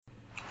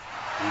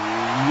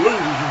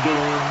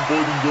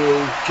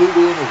Hello,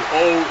 children of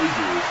all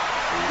ages.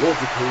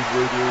 Watercade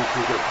Radio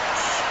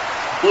presents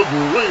the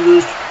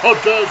greatest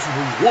podcast in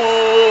the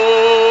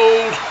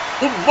world.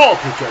 The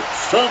Architect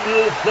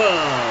Samuel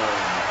Plan,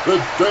 the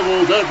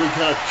Devil's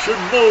Advocate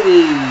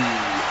Shinobi,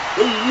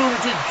 the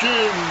Lunatic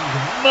King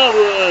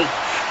Maverick,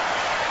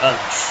 and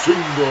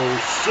single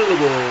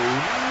syllable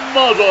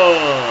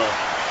mother.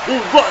 The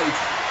right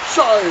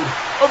side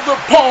of the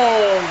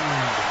pond.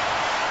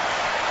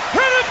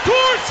 And of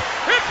course,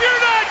 if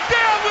you're not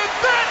down with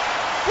that,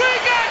 we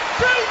got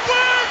 2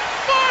 words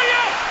for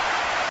you!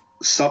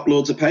 Sup,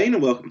 Lords of Pain,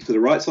 and welcome to the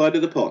right side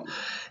of the pond.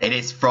 It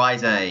is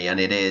Friday, and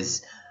it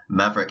is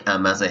Maverick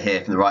and Mazza here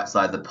from the right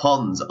side of the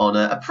pond on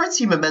a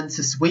pretty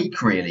momentous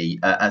week, really,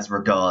 as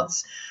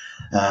regards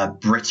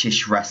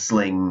British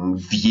wrestling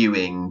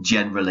viewing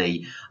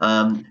generally.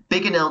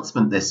 Big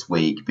announcement this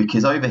week,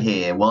 because over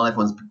here, while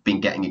everyone's been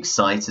getting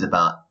excited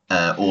about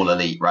All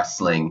Elite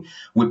Wrestling,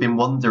 we've been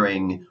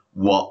wondering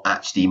what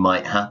actually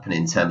might happen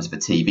in terms of a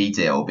TV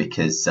deal,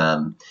 because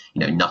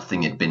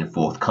nothing had been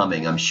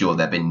forthcoming. I'm sure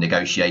there have been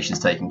negotiations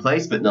taking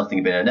place, but nothing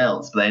had been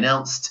announced. But they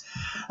announced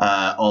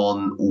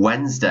on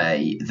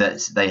Wednesday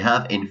that they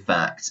have in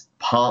fact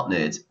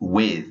partnered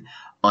with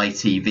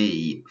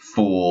ITV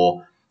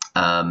for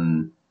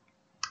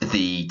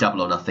the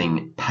Double or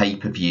Nothing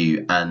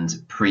pay-per-view and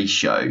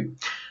pre-show.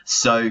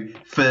 So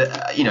for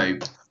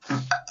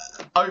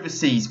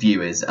overseas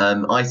viewers,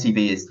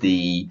 ITV is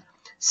the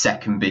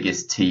second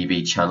biggest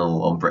TV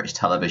channel on British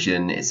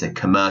television. It's a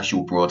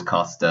commercial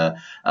broadcaster,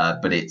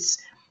 but it's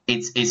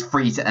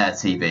free to air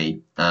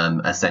TV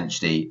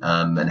essentially,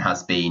 and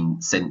has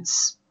been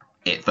since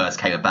it first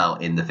came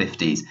about in the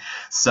 50s.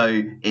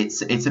 So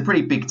it's a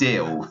pretty big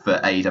deal for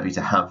AEW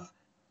to have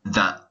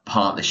that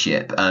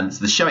partnership. So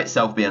the show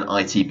itself will be on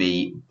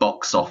ITV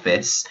Box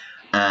Office,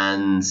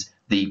 and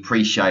the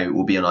pre-show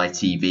will be on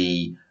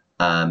ITV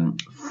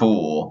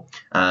 4,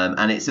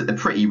 and it's at the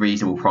pretty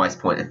reasonable price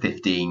point of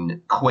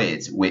 15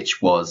 quid,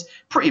 which was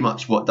pretty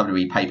much what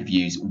WWE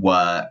pay-per-views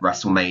were.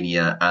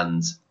 WrestleMania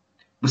and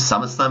was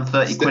SummerSlam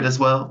 30 quid as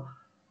well?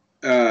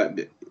 I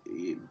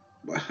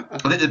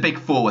think the big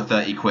four were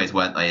 30 quid,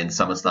 weren't they? In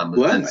SummerSlam,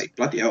 weren't they?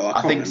 Bloody hell! I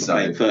can't remember so.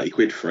 Paying 30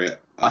 quid for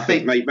it. I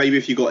think maybe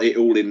if you got it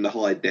all in the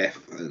high def.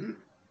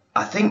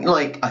 I think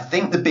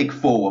the big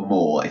four were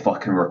more, if I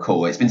can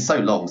recall. It's been so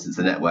long since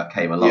the network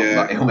came along,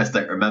 I almost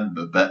don't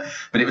remember. But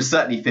it was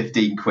certainly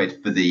 15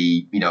 quid for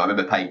the, I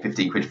remember paying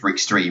 15 quid for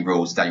Extreme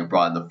Rules, Daniel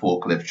Bryan, the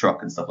forklift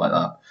truck and stuff like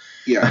that.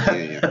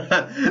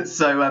 Yeah.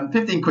 So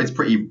 15 quid's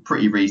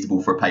pretty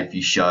reasonable for a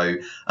pay-per-view show.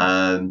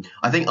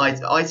 I think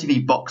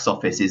ITV Box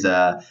Office is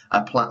a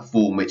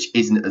platform which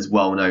isn't as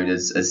well known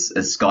as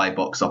Sky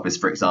Box Office,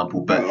 for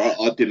example. But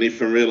I didn't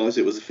even realise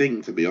it was a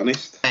thing, to be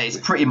honest. It's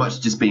pretty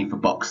much just been for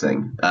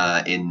boxing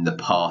in the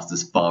past,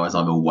 as far as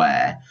I'm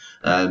aware.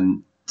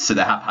 So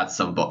they have had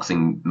some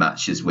boxing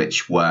matches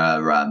which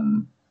were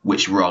on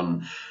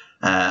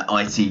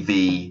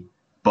ITV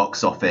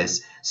Box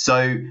Office.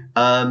 So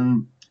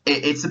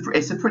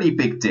it's a pretty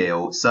big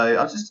deal. So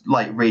I'll just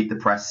read the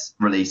press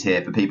release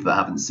here for people that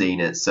haven't seen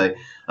it. So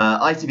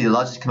ITV, the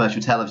largest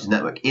commercial television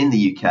network in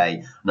the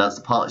UK, announced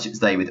a partnership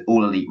today with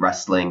All Elite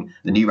Wrestling,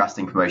 the new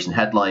wrestling promotion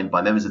headlined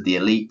by members of the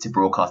Elite, to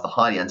broadcast the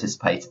highly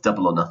anticipated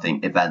Double or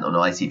Nothing event on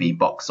ITV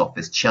Box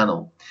Office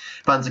channel.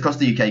 Fans across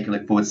the UK can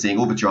look forward to seeing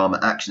all the drama,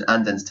 action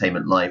and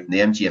entertainment live from the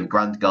MGM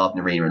Grand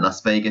Garden Arena in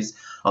Las Vegas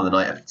on the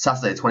night of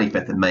Saturday the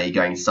 25th of May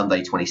going to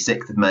Sunday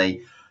 26th of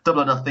May.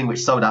 Double or Nothing,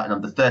 which sold out in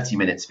under 30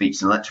 minutes,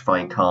 features an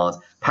electrifying card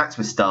packed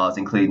with stars,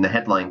 including the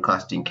headline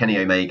clash between Kenny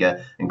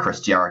Omega and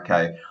Chris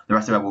Jericho. The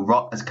rest of it will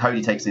rock as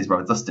Cody takes on his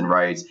brother Dustin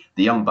Rhodes.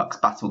 The Young Bucks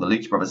battle the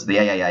Lucha Brothers of the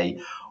AAA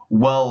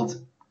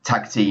World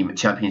Tag Team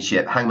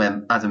Championship.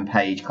 Hangman Adam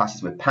Page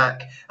clashes with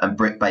Pac, and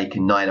Britt Baker,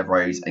 Nyla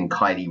Rose and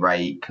Kylie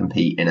Ray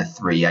compete in a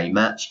 3A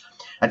match.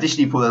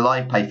 Additionally, for the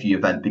live pay-per-view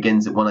event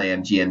begins at 1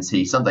 a.m.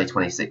 GMT, Sunday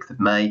 26th of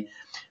May.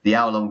 The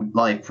hour-long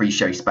live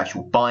pre-show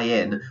special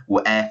Buy-In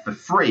will air for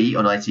free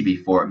on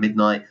ITV4 at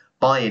midnight.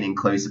 Buy-In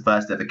includes the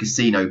first ever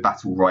Casino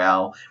Battle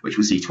Royale, which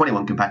will see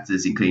 21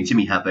 competitors, including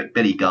Jimmy Havoc,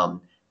 Billy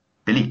Gunn,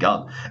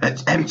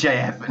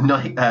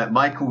 MJF,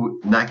 Michael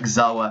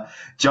Nakazawa,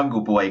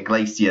 Jungle Boy,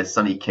 Glacier,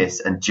 Sonny Kiss,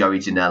 and Joey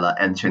Janela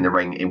entering the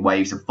ring in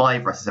waves of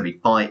 5 wrestlers every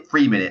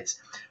 3 minutes,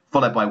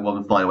 followed by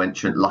one final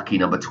entrant, lucky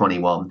number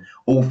 21,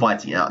 all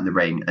fighting out in the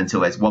ring until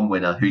there's one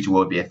winner, whose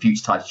will be a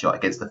future title shot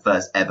against the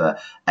first ever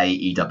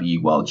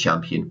AEW World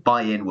Champion.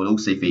 Buy-In will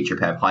also feature a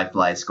pair of high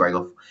flyers squaring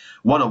off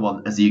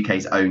one-on-one as the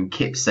UK's own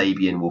Kip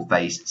Sabian will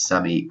face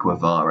Sammy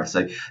Guevara.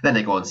 So then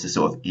they go on to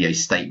sort of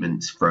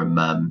statements from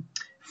the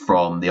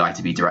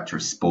ITV Director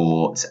of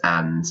Sport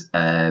and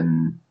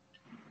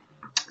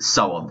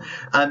so on.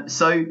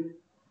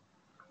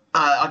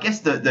 I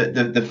guess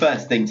the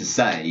first thing to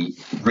say,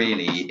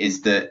 really,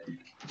 is that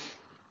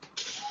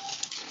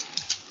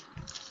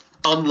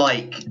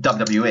unlike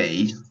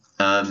WWE,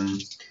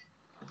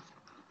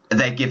 they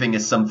they're giving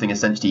us something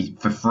essentially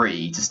for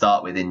free to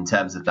start with in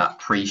terms of that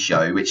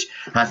pre-show, which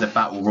has a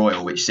battle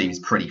royal, which seems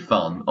pretty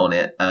fun on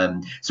it.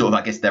 Sort of,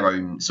 I guess, their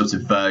own sort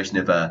of version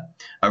of a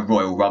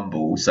Royal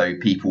Rumble. So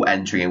people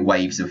entering in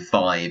waves of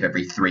 5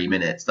 every 3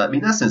 minutes. I mean,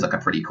 that sounds like a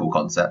pretty cool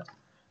concept.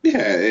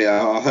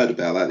 Yeah, I heard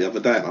about that the other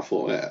day, and I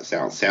thought that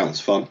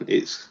sounds fun.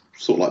 It's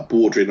sort of like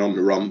bordering on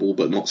the Rumble,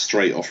 but not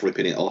straight off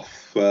ripping it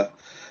off.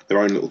 Their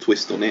own little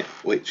twist on it,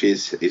 which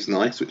is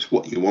nice, which is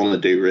what you want to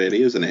do,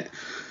 really, isn't it?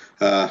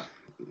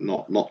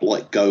 Not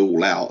like go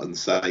all out and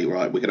say,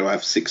 right, we're going to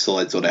have 6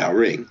 sides on our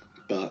ring,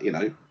 but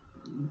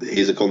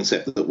here's a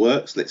concept that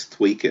works. Let's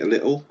tweak it a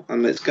little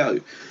and let's go.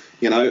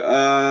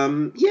 I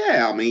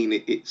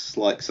mean, it's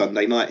like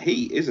Sunday Night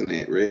Heat, isn't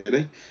it?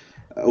 Really,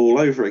 all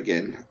over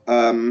again.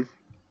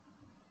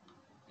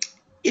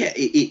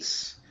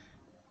 It's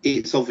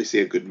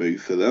obviously a good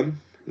move for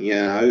them.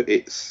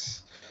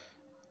 It's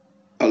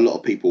a lot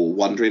of people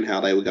wondering how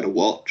they were going to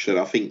watch, and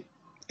I think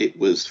it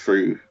was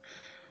through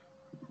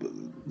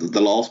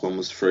the last one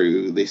was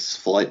through this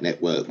Fight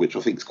Network, which I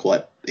think is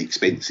quite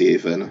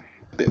expensive and a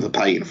bit of a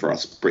pain for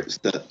us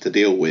Brits to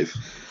deal with.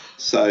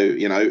 So,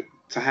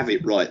 to have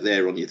it right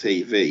there on your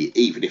TV,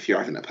 even if you're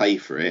having to pay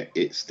for it,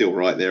 it's still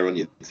right there on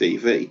your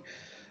TV,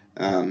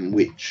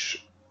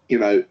 which,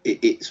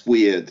 it's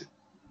weird.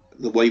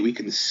 The way we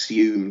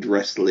consumed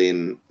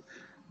wrestling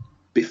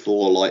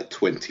before like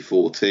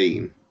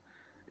 2014,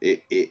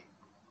 we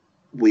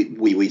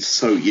were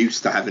so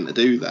used to having to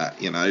do that,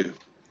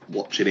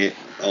 watching it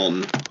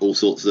on all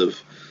sorts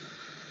of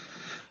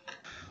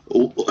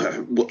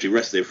watching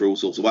wrestling for all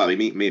sorts of ways. I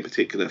mean, me in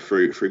particular,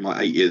 through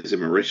my 8 years in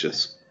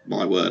Mauritius,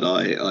 my word,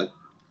 I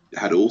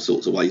had all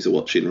sorts of ways of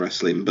watching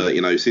wrestling. But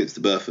since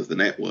the birth of the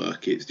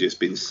network, it's just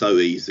been so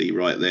easy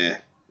right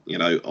there,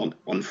 on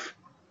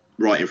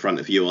right in front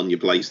of you on your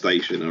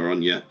PlayStation or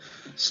on your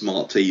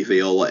smart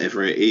TV or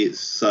whatever it is.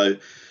 So,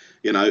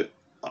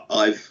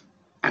 I've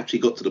actually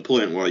got to the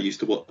point where I used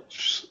to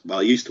watch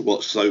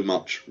so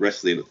much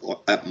wrestling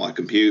at my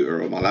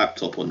computer or my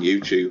laptop on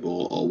YouTube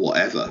or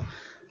whatever.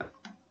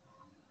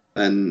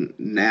 And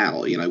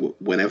now,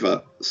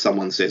 whenever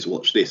someone says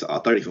watch this, I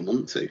don't even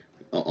want to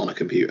on a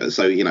computer.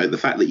 So, the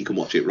fact that you can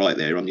watch it right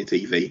there on your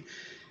TV,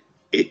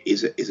 it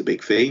is a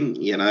big thing.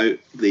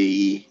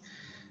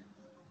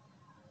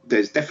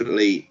 There's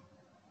definitely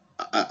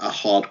a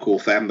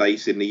hardcore fan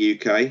base in the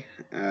UK.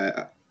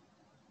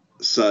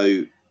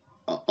 So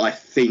I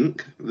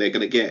think they're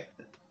going to get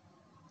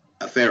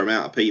a fair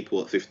amount of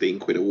people at 15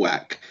 quid a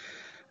whack.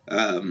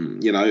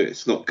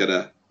 It's not going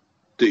to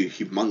do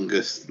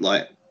humongous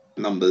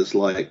numbers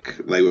like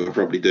they were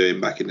probably doing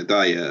back in the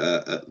day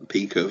at the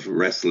peak of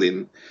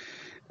wrestling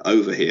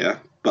over here.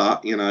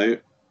 But,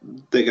 they're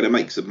going to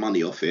make some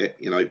money off it.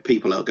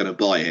 People are going to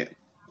buy it.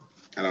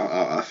 And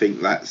I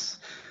think that's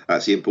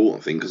the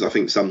important thing, because I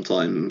think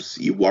sometimes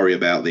you worry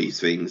about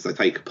these things, they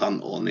take a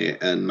punt on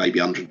it and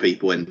maybe 100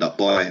 people end up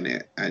buying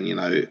it, and you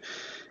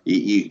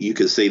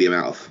can see the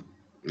amount of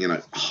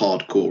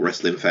hardcore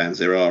wrestling fans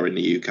there are in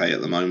the UK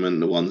at the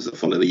moment, the ones that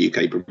follow the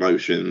UK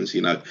promotions.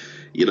 You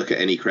look at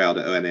any crowd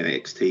at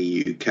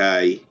NXT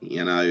UK,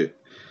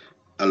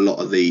 a lot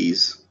of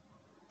these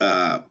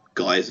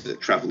guys that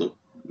travel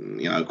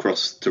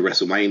across to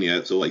WrestleMania,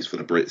 it's always for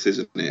the Brits,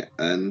 isn't it?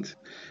 And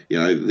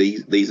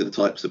these are the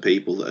types of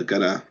people that are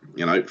gonna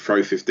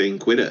throw 15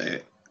 quid at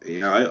it.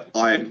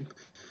 I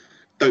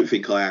don't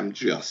think I am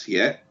just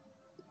yet,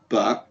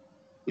 but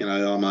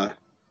I'm a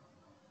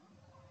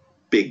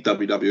big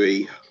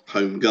WWE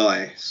home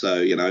guy,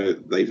 so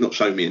they've not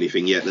shown me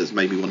anything yet that's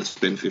made me want to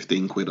spend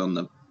 15 quid on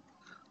them.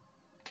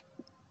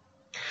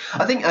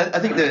 I think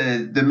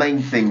the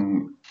main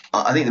thing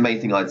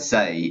I'd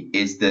say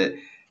is that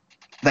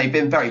they've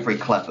been very, very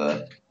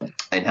clever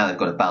in how they've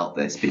gone about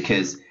this,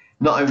 because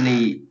not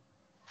only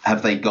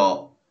have they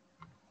got,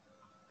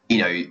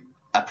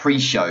 a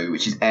pre-show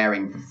which is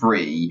airing for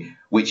free,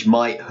 which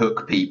might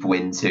hook people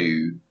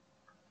into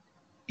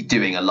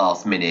doing a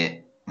last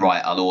minute,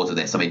 right, I'll order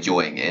this, I'm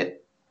enjoying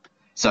it.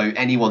 So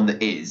anyone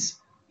that is,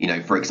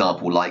 for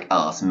example, like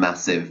us,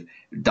 massive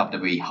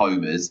WWE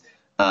homers,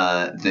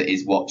 that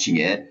is watching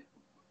it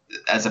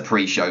as a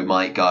pre-show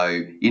might go,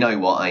 you know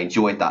what, I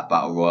enjoyed that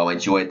Battle Royal, I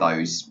enjoyed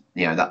those,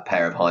 that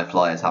pair of high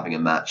flyers having a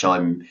match,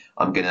 I'm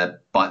going to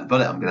bite the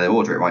bullet, I'm going to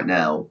order it right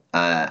now,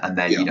 and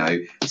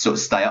then, sort of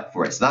stay up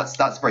for it. So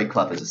that's very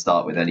clever to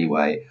start with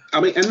anyway. I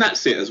mean, and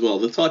that's it as well.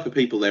 The type of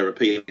people they're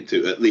appealing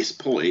to at this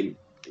point,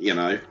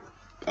 are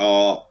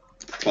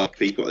the type of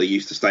people that are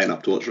used to staying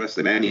up to watch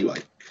wrestling anyway.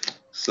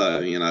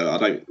 So,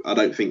 I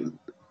don't think,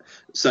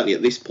 certainly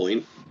at this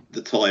point,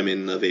 the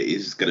timing of it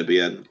is going to be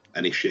an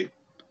issue.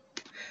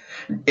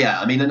 Yeah,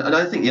 I mean, and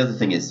I think the other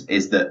thing is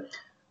that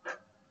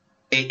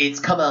it's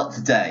come out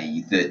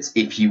today that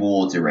if you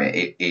order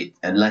it,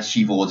 unless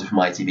you've ordered from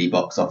ITV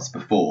Box Office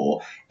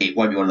before, it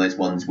won't be one of those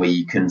ones where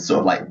you can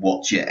sort of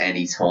watch it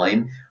any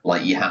time.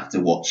 You have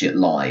to watch it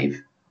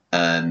live.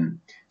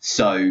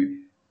 So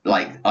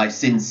I've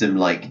seen some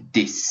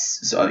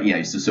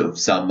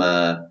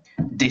some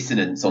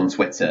dissonance on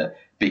Twitter,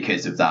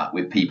 because of that,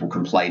 with people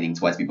complaining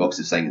to SB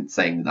Boxers saying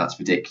that that's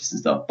ridiculous and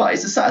stuff. But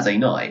it's a Saturday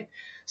night,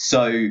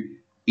 so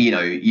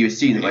you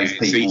assume that most it's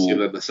people easier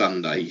than the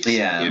Sundays.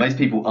 Yeah, most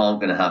people aren't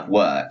going to have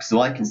work,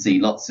 so I can see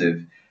lots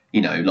of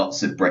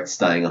Brits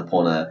staying up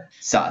on a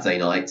Saturday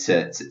night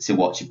to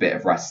watch a bit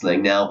of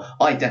wrestling. Now,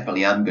 I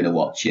definitely am going to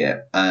watch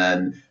it.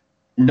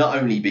 Not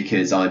only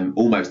because I'm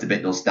almost a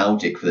bit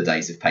nostalgic for the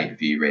days of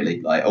pay-per-view,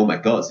 really. Like, oh my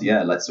god,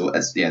 yeah,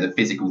 the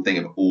physical thing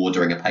of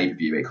ordering a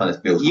pay-per-view, it kind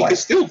of feels You can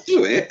still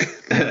do it.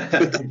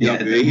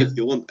 WWE if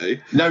you want to.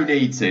 No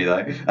need to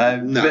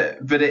though. No.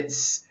 But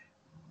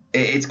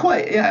it's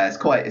quite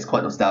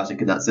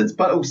nostalgic in that sense.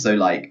 But also,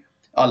 like,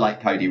 I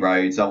like Cody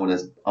Rhodes. I want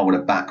to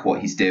back what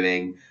he's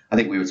doing. I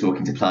think we were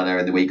talking to Planner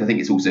in the week. I think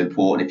it's also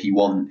important, if you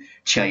want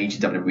change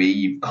in WWE,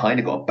 you've kind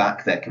of got to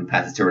back their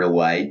competitor in a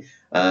way.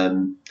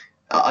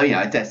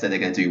 I dare say they're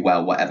going to do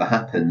well, whatever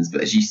happens.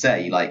 But as you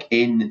say, like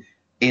in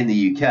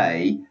the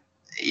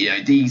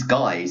UK, these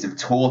guys have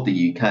toured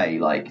the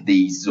UK, like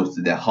these sort of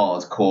the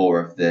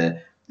hardcore of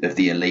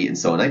the elite and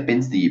so on. They've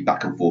been to the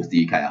back and forth to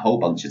the UK a whole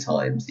bunch of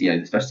times,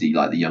 especially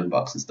like the Young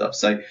Bucks and stuff.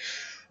 So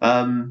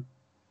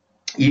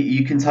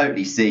you can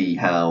totally see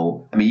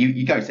how. I mean,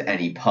 you go to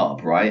any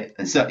pub, right?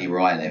 And certainly where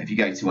I live, if you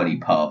go to any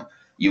pub,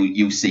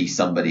 you'll see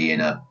somebody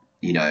in a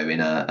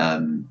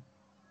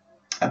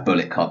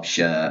Bullet Club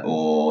shirt,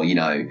 or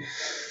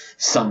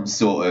some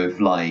sort of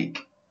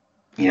like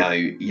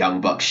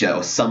Young Buck shirt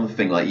or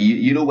something. Like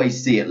you'd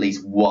always see at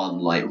least one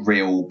like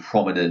real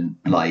prominent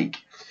like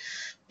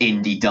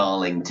indie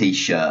darling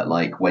t-shirt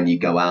like when you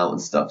go out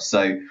and stuff.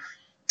 So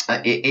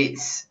it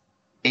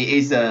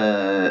is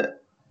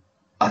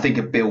I think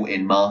a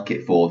built-in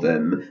market for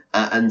them.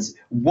 And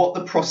what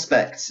the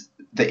prospect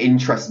that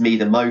interests me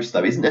the most,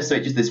 though, isn't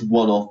necessarily just this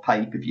one-off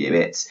pay-per-view.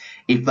 It's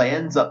if they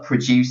end up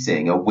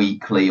producing a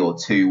weekly or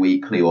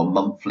 2-weekly or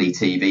monthly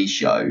TV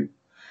show,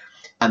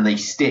 and they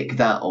stick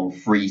that on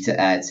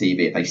free-to-air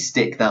TV, if they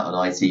stick that on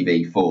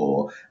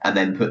ITV4 and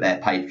then put their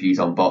pay-per-views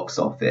on Box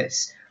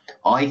Office,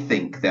 I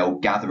think they'll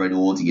gather an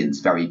audience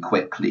very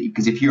quickly.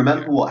 Because if you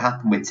remember what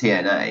happened with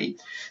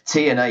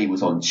TNA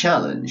was on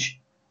Challenge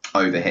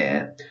over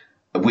here,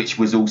 which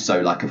was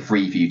also like a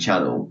Freeview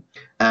channel,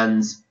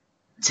 and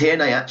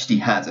TNA actually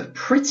had a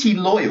pretty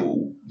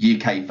loyal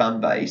UK fan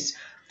base,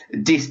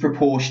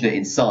 disproportionate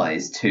in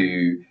size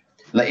to,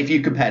 like, if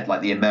you compared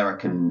like the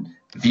American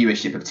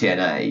viewership of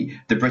TNA,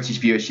 the British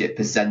viewership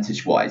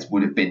percentage-wise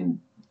would have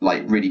been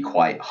like really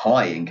quite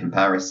high in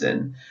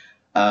comparison.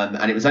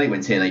 And it was only when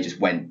TNA just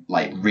went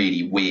like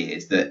really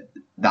weird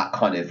that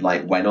kind of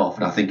like went off.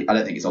 And I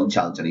don't think it's on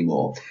Challenge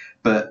anymore.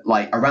 But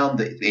like around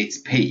its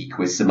peak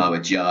with Samoa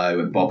Joe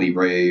and Bobby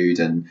Roode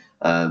and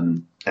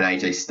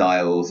AJ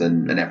Styles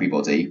and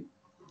everybody,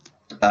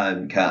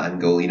 Kurt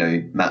Angle,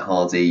 Matt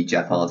Hardy,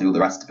 Jeff Hardy, all the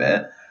rest of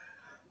it.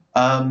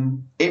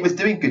 It was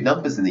doing good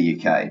numbers in the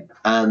UK,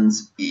 and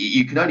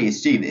you can only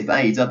assume that if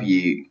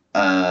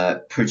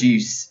AEW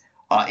produce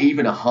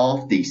even a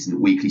half decent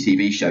weekly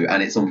TV show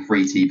and it's on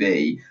free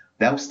TV,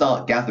 they'll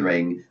start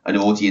gathering an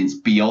audience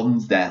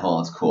beyond their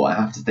hardcore. I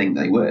have to think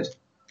they would.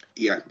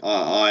 Yeah,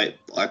 I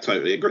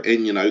totally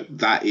agree, and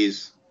that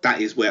is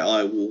where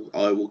I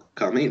will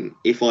come in.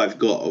 If I've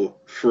got a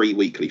free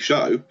weekly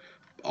show,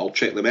 I'll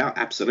check them out.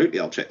 Absolutely,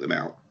 I'll check them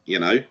out.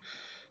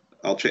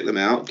 I'll check them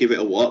out, give it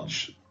a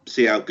watch,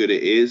 see how good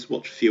it is,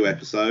 watch a few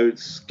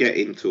episodes, get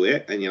into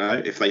it, and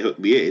if they hook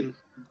me in,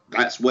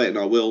 that's when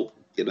I will,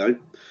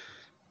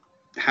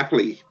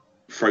 happily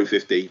throw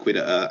 15 quid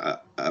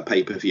at a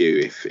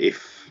pay-per-view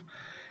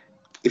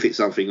if it's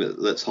something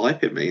that's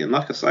hyping me. And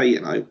like I say,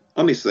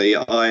 honestly,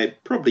 I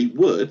probably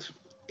would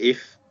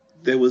if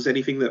there was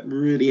anything that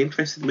really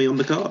interested me on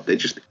the card. They're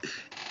just,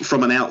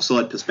 from an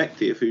outside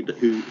perspective, who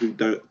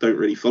don't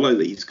really follow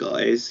these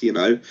guys,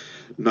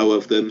 know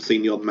of them,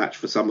 seen the odd match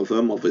for some of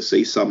them.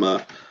 Obviously, some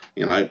are,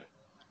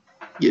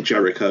 your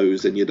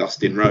Jerichos and your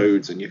Dustin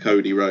Rhodes and your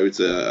Cody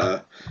Rhodes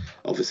are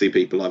obviously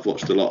people I've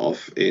watched a lot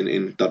of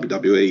in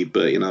WWE,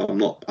 but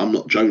I'm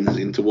not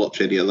jonesing to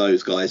watch any of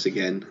those guys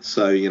again.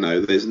 So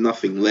there's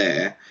nothing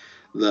there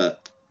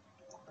that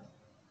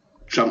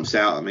jumps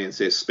out at me and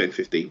says spend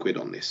 15 quid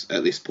on this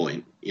at this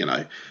point,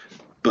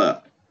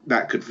 but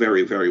that could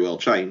very, very well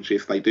change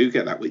if they do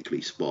get that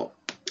weekly spot,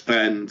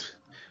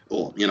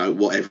 or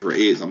whatever it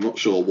is. I'm not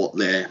sure what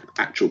their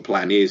actual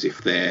plan is,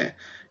 if they're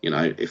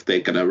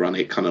going to run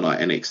it kind of like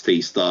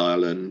NXT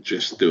style and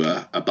just do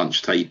a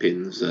bunch of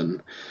tapings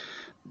and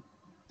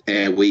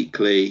air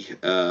weekly.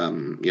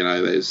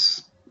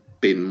 There's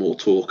been more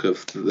talk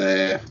of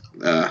their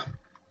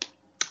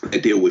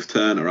deal with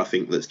Turner, I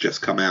think, that's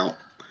just come out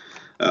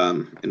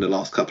in the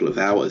last couple of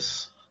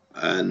hours.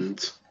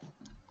 And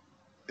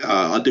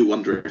I do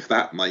wonder if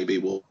that maybe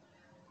will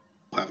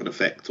have an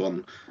effect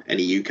on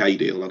any UK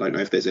deal. I don't know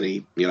if there's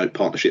any,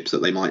 partnerships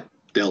that they might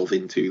delve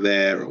into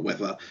there, or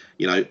whether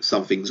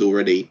something's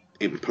already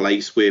in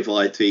place with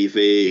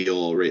ITV,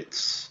 or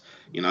it's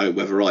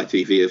whether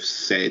ITV have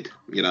said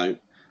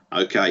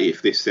okay,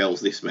 if this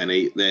sells this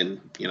many,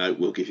 then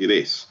we'll give you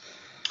this.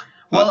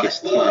 Well, I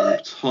guess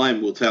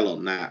time will tell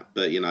on that,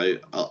 but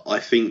I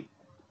think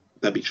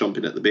they'll be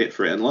chomping at the bit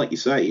for it. And like you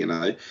say, you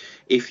know,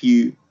 if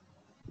you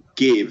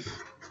give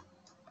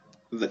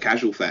the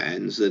casual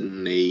fans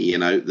and the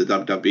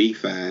WWE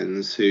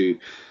fans who,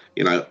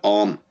 you know,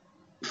 aren't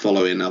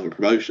following other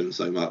promotions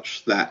so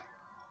much that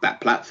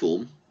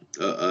platform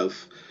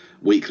of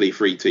weekly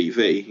free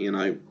TV, you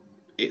know,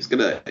 it's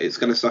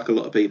gonna suck a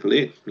lot of people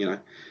in. You know,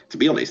 to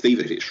be honest,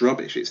 even if it's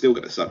rubbish, it's still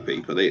gonna suck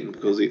people in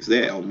because it's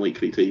there on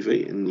weekly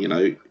TV, and you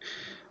know,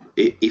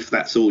 if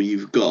that's all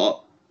you've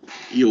got,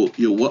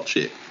 you'll watch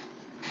it.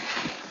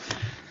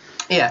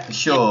 Yeah, for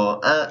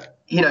sure.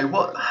 You know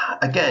what?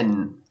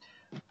 Again,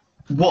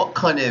 what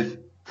kind of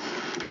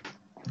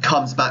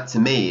comes back to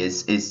me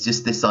is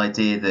just this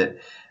idea that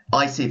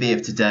ITV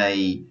of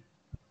today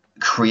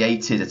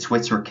created a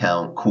Twitter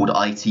account called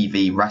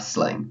ITV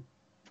Wrestling.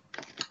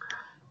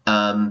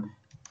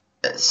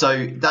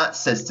 So that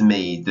says to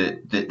me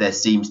that there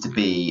seems to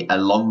be a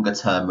longer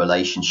term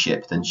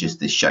relationship than just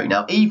this show.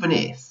 Now, even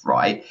if,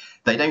 right,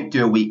 they don't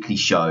do a weekly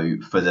show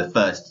for the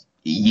first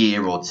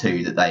year or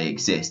two that they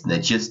exist, and they're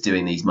just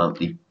doing these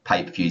monthly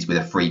pay-per-views with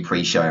a free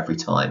pre-show every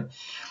time,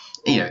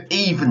 you know,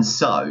 even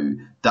so,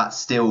 that's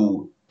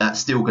still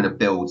going to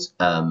build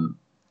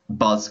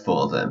buzz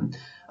for them.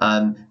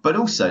 But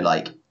also,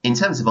 like, in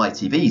terms of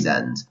ITV's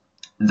end,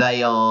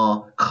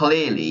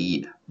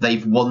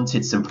 they've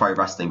wanted some pro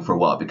wrestling for a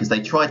while because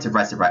they tried to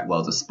resurrect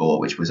World of Sport,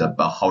 which was a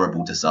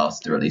horrible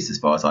disaster, at least as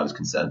far as I was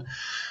concerned.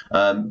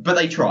 But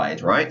they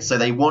tried, right? So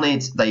they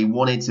wanted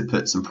to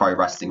put some pro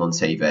wrestling on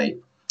TV.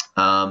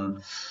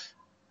 And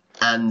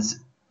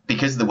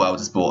because of the World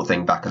of Sport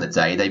thing back in the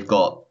day, they've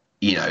got,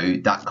 you know,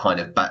 that kind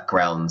of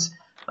background,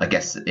 I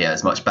guess, yeah,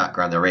 as much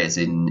background there is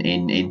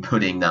in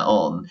putting that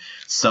on.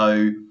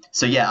 So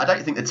yeah, I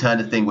don't think the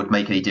Turner thing would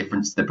make any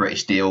difference to the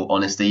British deal,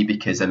 honestly,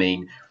 because I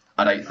mean,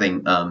 I don't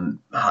think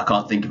I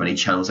can't think of any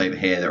channels over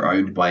here that are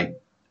owned by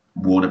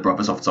Warner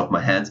Brothers off the top of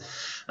my head.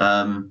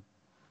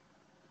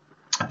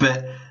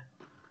 But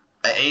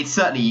it's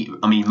certainly,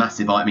 I mean,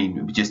 massive. I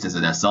mean, just as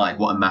an aside,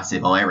 what a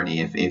massive irony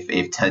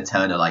if Ted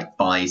Turner like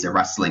buys a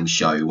wrestling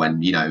show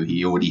when, you know,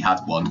 he already had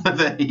one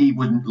that he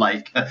wouldn't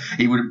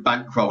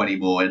bankroll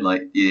anymore in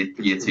like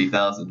year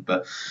 2000.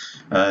 But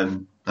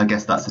I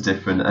guess that's a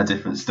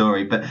different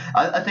story. But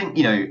I think,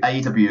 you know,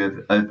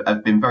 AEW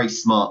have been very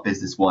smart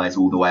business wise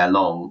all the way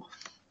along.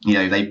 You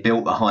know, they've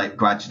built the hype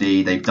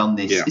gradually. They've done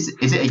this. Yeah.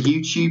 Is it a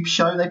YouTube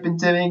show they've been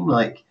doing?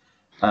 Like,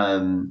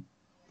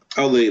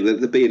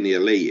 the being the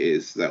elite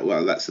is that,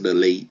 well, that's an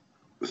elite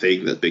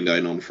thing that's been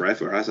going on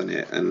forever, hasn't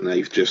it? And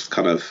they've just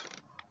kind of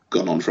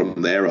gone on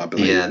from there, I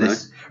believe. Yeah,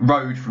 this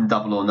road from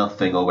Double or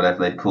Nothing or whatever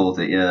they've called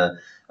it. Yeah,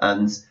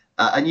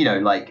 and you know,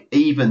 like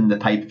even the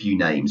pay-per-view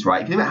names,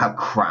 right? If you think about how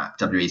crap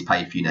WWE's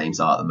pay-per-view names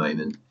are at the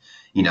moment,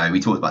 you know, we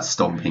talked about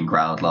Stomping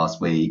Ground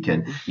last week,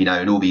 and you know,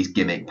 and all these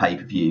gimmick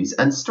pay-per-views,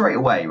 and straight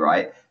away,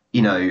 right?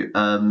 You know,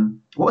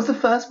 what was the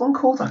first one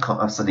called?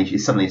 It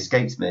suddenly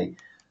escapes me.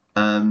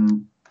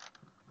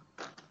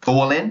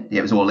 All In? Yeah,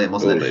 it was All In,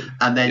 wasn't it?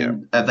 And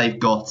then they've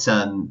got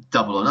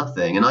Double or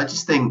Nothing. And I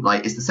just think,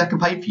 like, it's the second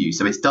pay-per-view,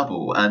 so it's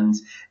double. And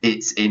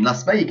it's in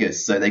Las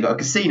Vegas, so they got a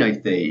casino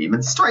theme.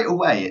 And straight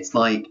away, it's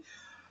like,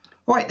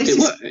 right, this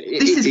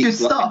is good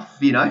stuff,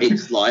 you know?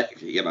 It's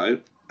like, you know,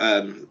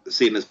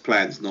 seeing as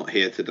Plan's not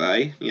here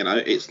today, you know,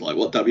 it's like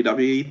what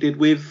WWE did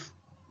with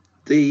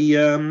the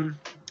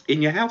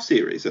In Your House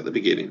series at the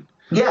beginning.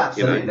 Yeah,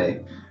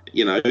 absolutely.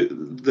 You know,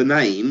 the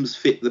names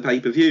fit the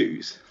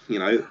pay-per-views. You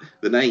know,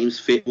 the names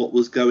fit what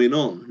was going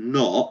on,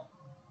 not,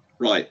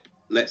 right,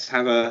 let's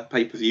have a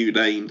pay-per-view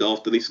named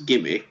after this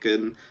gimmick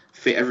and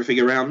fit everything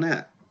around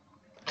that.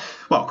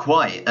 Well,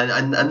 quite.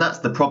 And that's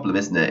the problem,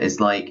 isn't it? It's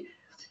like,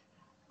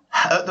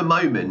 at the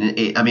moment,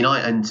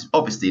 and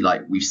obviously,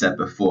 like we've said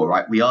before,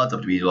 right, we are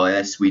WWE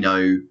loyalists. We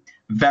know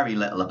very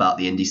little about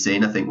the indie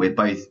scene. I think we've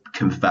both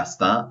confessed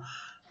that.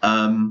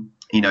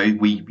 You know,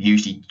 we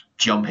usually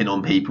jump in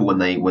on people when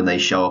they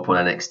show up on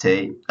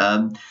NXT.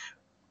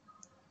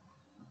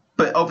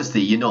 But obviously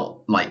you're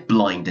not like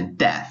blind and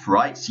deaf,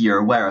 right? So you're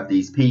aware of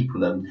these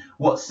people. And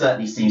what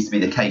certainly seems to be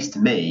the case to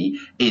me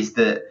is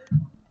that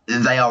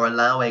they are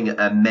allowing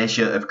a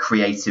measure of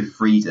creative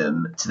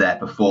freedom to their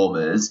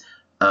performers.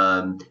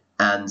 And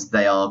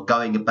they are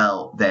going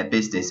about their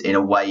business in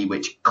a way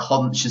which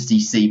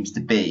consciously seems to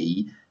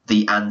be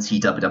the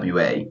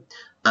anti-WWE.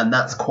 And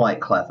that's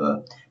quite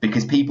clever,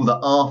 because people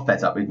that are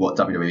fed up with what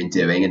WWE have been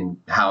doing and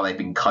how they've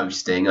been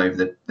coasting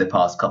over the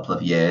past couple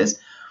of years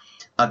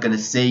are going to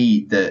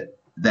see that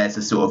there's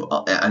a sort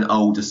of an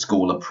older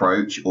school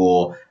approach,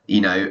 or,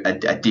 you know,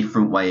 a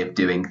different way of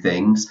doing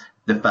things.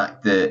 The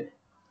fact that,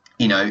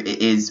 you know, it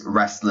is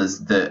wrestlers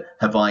that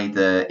have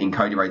either, in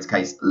Cody Rhodes'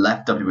 case,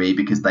 left WWE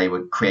because they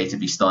were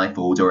creatively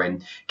stifled, or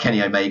in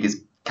Kenny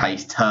Omega's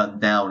case, turned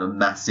down a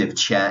massive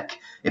check,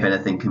 if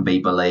anything can be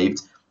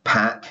believed.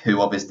 Pac,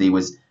 who obviously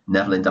was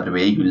Neville in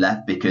WWE, who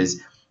left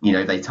because, you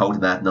know, they told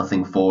him they had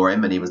nothing for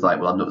him, and he was like,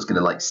 well, I'm not just going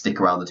to like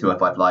stick around the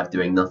 205 Live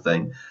doing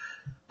nothing.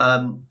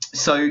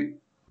 So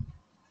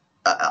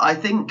I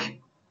think,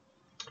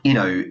 you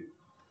know,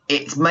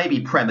 it's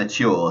maybe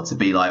premature to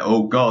be like,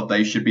 oh God,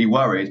 they should be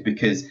worried,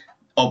 because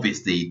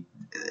obviously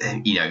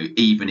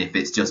even if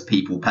it's just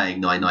people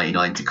paying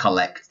 $9.99 to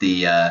collect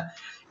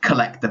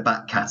the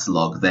back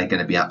catalogue, they're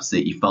going to be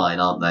absolutely fine,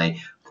 aren't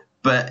they?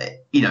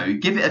 But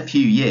give it a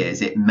few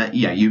years,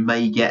 you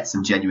may get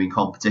some genuine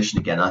competition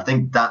again. I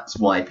think that's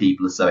why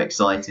people are so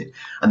excited,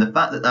 and the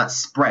fact that that's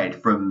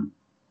spread from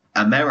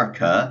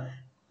America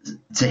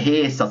to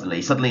here suddenly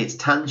it's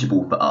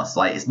tangible for us.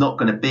 Like, it's not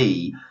going to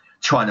be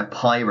trying to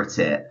pirate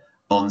it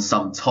on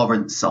some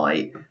torrent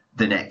site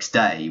the next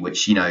day,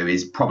 which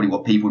is probably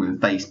what people would have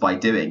been faced by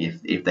doing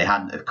if they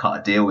hadn't have cut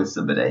a deal with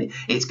somebody.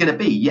 It's going to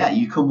be,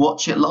 you can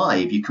watch it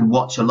live, you can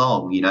watch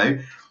along,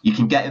 you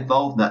can get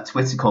involved in that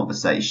Twitter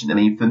conversation. I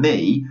mean, for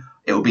me,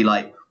 it will be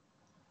like,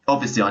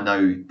 obviously I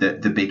know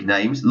the big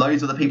names,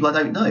 loads of the people I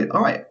don't know.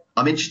 All right,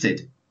 I'm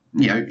interested.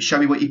 Show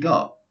me what you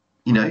got.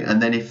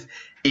 And then if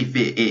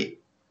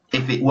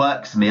it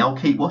works for me, I'll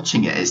keep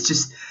watching it.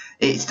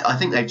 I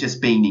think they've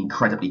just been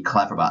incredibly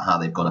clever about how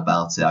they've gone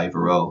about it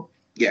overall.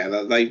 Yeah,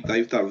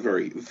 they've done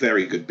very,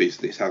 very good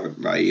business,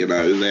 haven't they?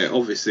 They're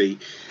obviously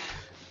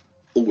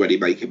already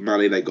making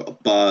money. They've got a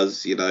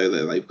buzz.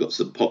 They've got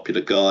some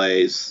popular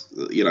guys.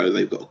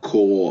 They've got a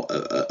core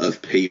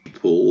of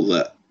people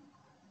that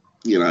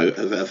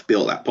have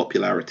built that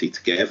popularity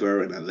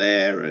together and are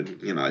there. And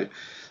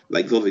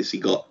they've obviously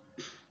got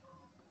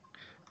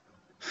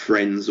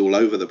friends all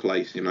over the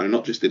place.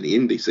 Not just in the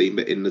indie scene,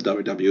 but in the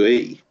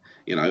WWE.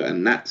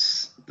 And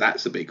that's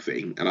a big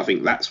thing. And I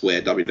think that's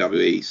where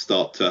WWE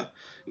start to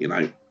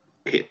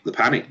hit the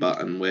panic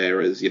button.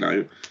 Whereas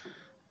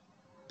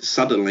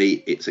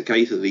suddenly it's a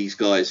case of these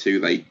guys who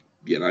they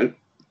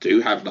do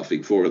have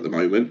nothing for at the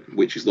moment,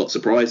 which is not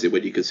surprising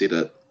when you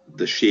consider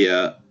the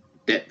sheer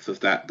depth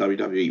of that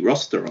WWE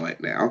roster right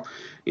now.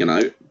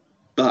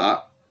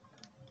 But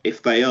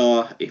if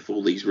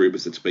all these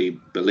rumours are to be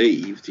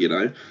believed,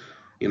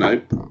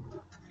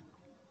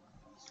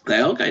 they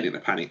are getting a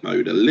panic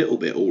mode a little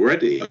bit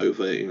already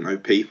over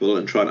people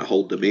and trying to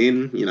hold them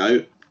in.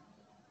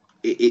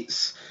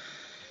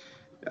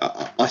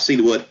 I see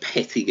the word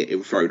petty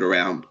getting thrown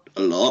around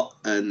a lot,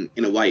 and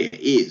in a way it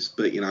is,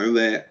 but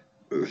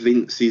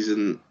Vince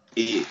isn't.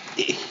 He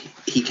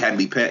can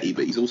be petty,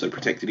 but he's also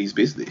protected his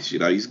business.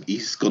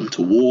 He's gone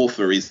to war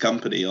for his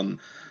company on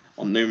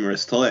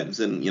numerous times,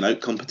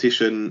 and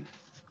competition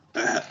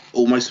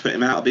almost put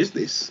him out of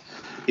business.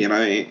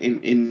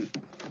 In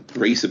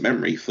recent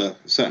memory,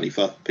 certainly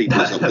for people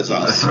as old as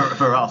us.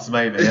 for us,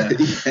 maybe. Yeah.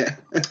 Yeah.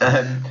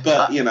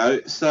 But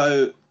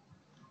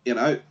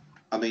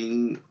I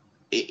mean,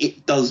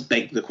 it does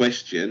beg the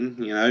question.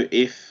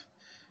 If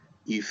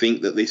you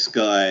think that this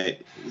guy,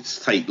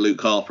 let's take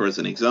Luke Harper as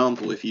an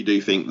example, if you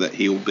do think that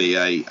he'll be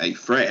a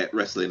threat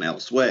wrestling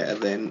elsewhere,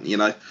 then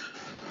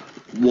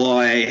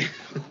why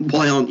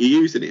aren't you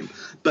using him?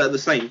 But at the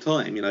same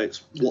time,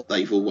 it's what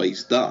they've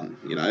always done.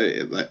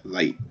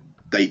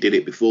 They did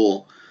it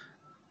before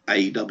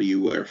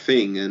AEW were a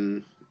thing,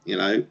 and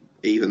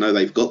even though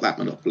they've got that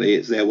monopoly,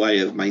 it's their way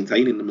of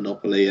maintaining the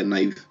monopoly, and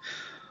they've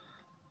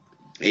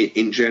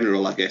in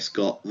general, I guess,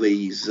 got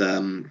these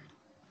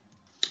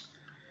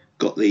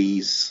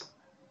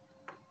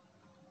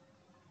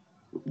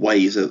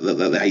ways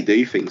that they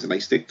do things, and they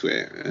stick to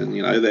it, and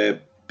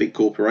they're big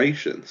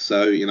corporations,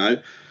 so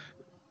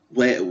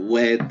where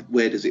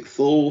does it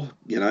fall?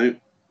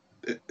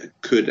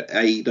 Could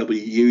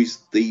AEW use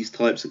these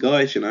types of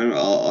guys?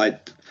 I'd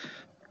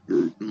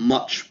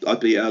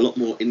be a lot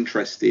more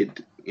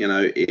interested,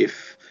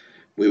 if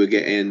we were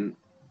getting,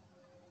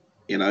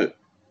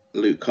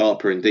 Luke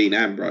Harper and Dean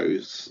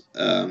Ambrose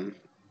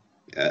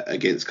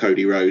against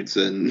Cody Rhodes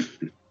and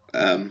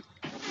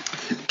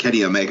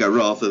Kenny Omega,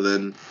 rather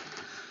than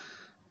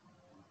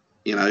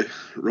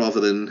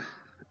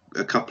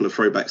a couple of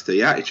throwbacks to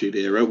the Attitude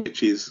Era,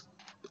 which is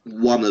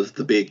one of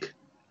the big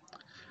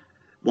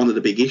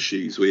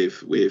issues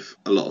with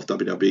a lot of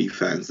WWE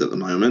fans at the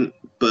moment.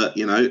 But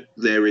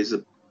there is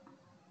a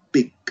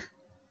big,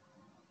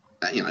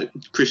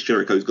 Chris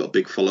Jericho's got a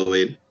big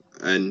following,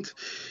 and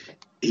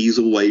he's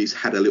always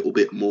had a little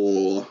bit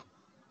more,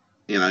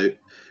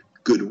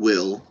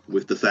 goodwill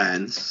with the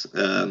fans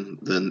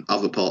than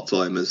other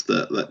part-timers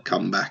that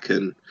come back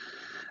and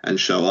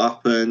show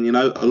up. And,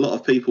 a lot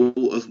of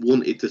people have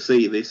wanted to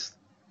see this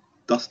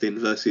Dustin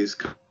versus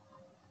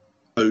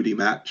Cody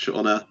match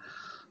on a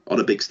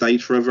big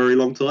stage for a very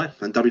long time,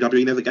 and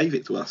WWE never gave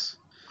it to us.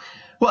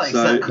 Well,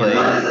 exactly.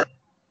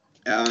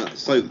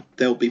 So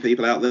there'll be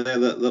people out there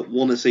that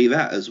want to see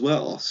that as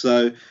well.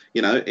 So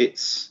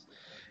it's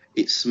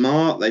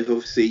smart. They're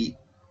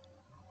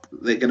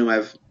going to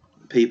have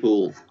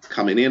people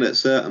coming in at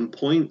certain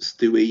points.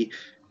 Do we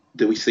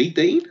see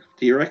Dean?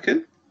 Do you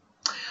reckon?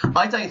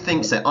 I don't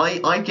think so.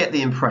 I get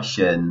the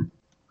impression.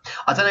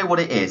 I don't know what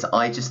it is.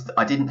 I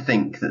didn't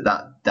think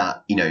that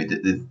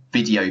the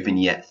video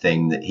vignette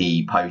thing that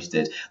he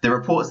posted, the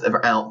reports that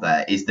are out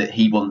there is that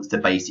he wants to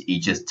basically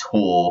just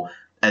tour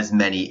as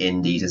many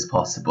indies as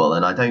possible.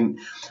 And I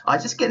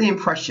just get the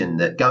impression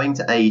that going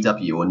to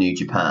AEW or New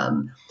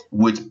Japan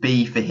would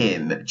be for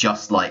him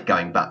just like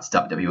going back to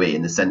WWE,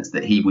 in the sense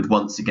that he would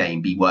once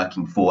again be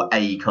working for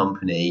a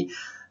company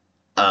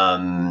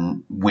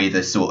with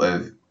a sort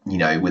of,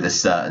 with a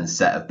certain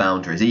set of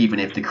boundaries. Even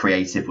if the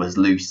creative was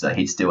looser,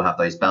 he'd still have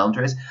those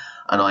boundaries.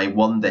 And I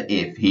wonder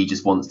if he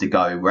just wants to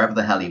go wherever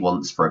the hell he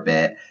wants for a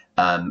bit,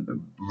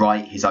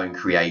 write his own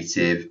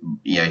creative,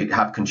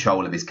 have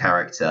control of his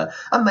character,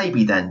 and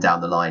maybe then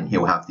down the line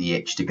he'll have the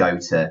itch to go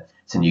to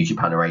New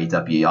Japan or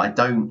AEW. I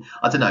don't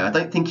know. I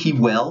don't think he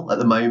will at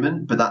the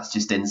moment, but that's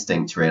just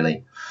instinct,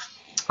 really.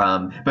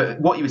 But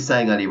what you were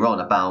saying earlier on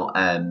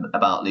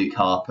about Luke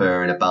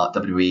Harper and about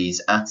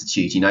WWE's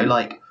attitude,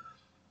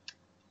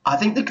 I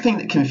think the thing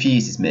that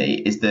confuses me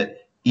is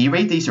that you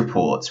read these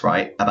reports,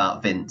 right,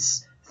 about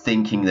Vince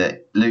thinking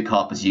that Luke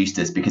Harper's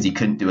useless because he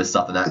couldn't do a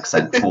Southern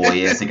accent 4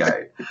 years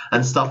ago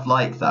and stuff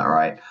like that,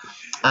 right?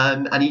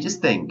 And you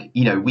just think,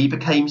 we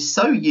became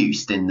so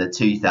used in the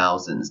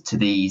 2000s to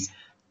these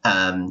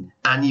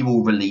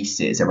annual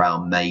releases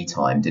around May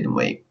time, didn't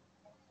we?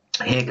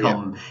 Here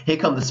come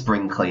the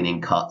spring cleaning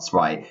cuts,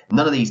 right?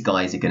 None of these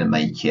guys are going to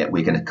make it.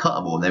 We're going to cut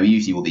them all. And there were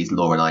usually all these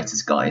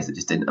Laurinaitis guys that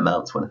just didn't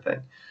amount to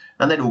anything.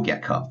 And they'd all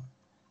get cut.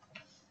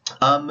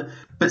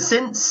 But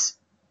since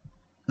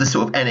the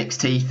sort of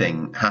NXT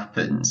thing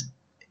happened,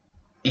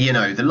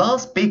 the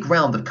last big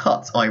round of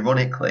cuts,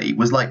 ironically,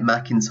 was like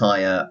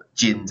McIntyre,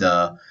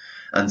 Jinder,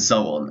 and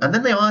so on. And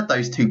then they hired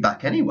those two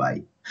back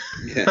anyway.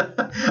 Yeah.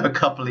 A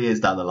couple of years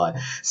down the line.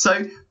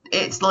 So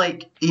it's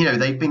like,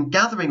 they've been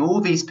gathering all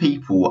these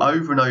people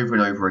over and over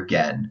and over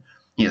again.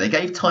 They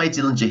gave Ty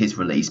Dillinger his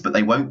release, but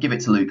they won't give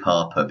it to Luke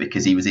Harper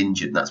because he was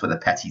injured, and that's where the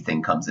petty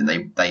thing comes in.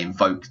 They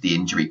invoke the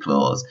injury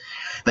clause.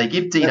 They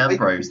give Dean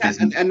Ambrose this,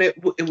 and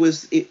it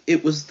was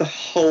the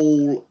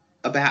whole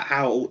about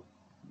how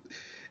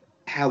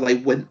they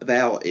went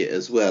about it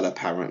as well.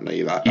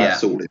 Apparently,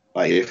 that's all it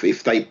play.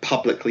 If they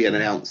publicly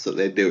announce that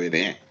they're doing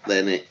it,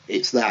 then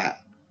it's that.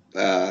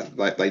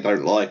 They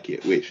don't like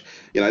it, which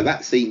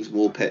that seems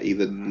more petty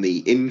than the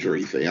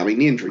injury thing. I mean,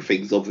 the injury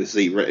thing's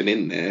obviously written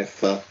in there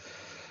for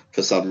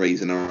some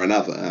reason or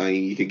another. I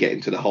mean, you could get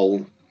into the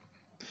whole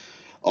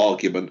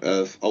argument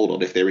of, hold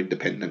on, if they're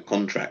independent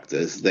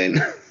contractors,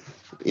 then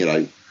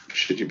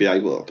should you be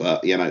able?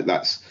 But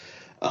that's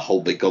a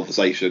whole big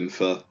conversation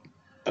for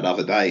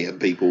another day,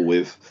 and people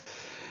with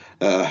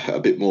a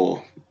bit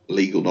more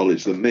legal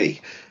knowledge than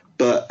me.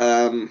 But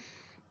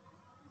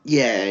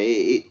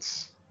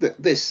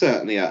there's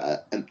certainly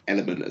an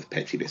element of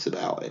pettiness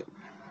about it.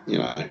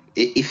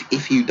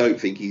 If you don't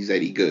think he's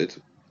any good,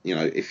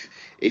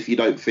 if you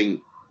don't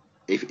think,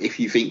 if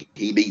you think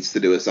he needs to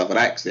do a Southern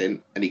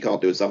accent and he can't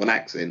do a Southern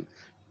accent,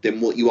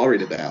 then what are you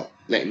worried about?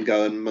 Let him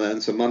go and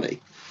earn some money.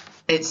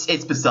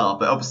 It's bizarre,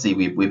 but obviously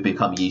we've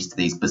become used to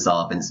these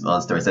bizarre Vince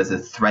McMahon stories. There's a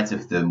thread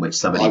of them which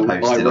somebody posted on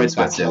Twitter. I read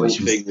that whole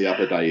thing the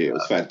other day. It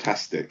was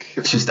fantastic.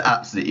 Just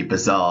absolutely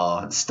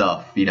bizarre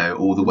stuff,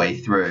 all the way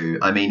through.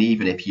 I mean,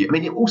 even if you,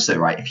 also,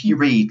 right, if you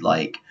read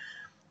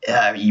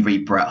you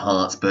read Bret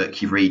Hart's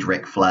book, you read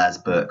Ric Flair's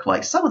book,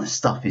 some of the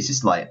stuff is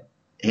just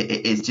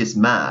it's just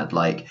mad.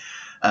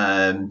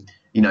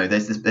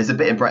 There's a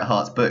bit in Bret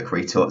Hart's book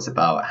where he talks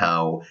about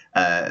how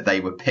they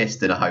were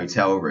pissed in a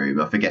hotel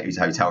room. I forget whose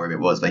hotel room it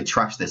was. They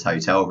trashed this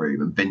hotel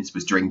room, and Vince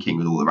was drinking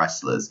with all the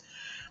wrestlers,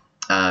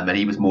 and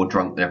he was more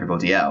drunk than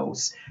everybody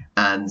else.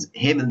 And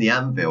him and the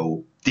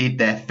Anvil did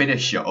their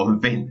finisher on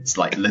Vince,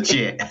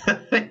 legit,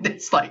 in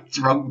this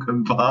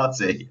drunken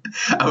party.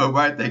 And we're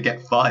worried they'd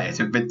get fired,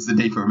 and Vince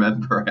didn't even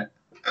remember it.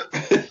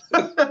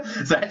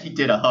 So they actually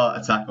did a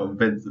heart attack on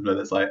Vince in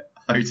this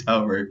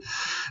hotel room.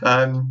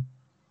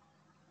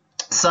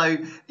 So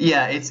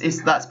yeah,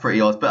 it's that's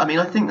pretty odd. But I mean,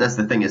 I think that's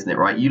the thing, isn't it?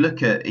 Right? You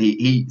look at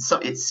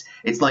it's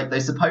like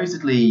they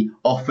supposedly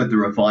offered the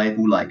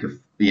Revival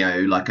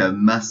a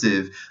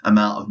massive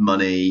amount of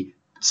money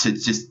to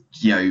just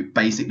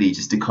basically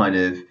just to kind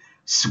of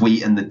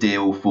sweeten the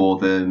deal for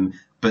them.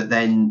 But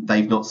then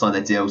they've not signed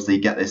their deals. So they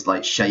get this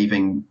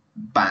shaving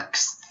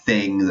backs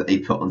thing that they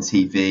put on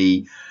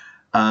TV.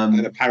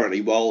 And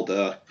apparently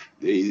Wilder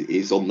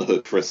is on the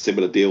hook for a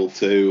similar deal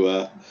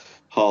to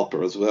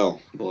Harper as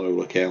well, by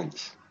all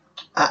accounts.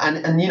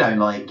 And you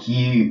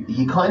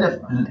kind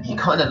of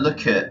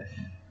look at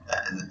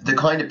the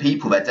kind of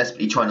people they're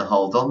desperately trying to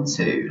hold on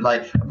to.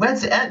 Where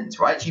does it end,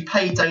 right? You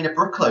pay Dana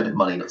Brooke a load of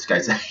money not to go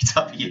to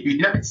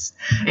AEW.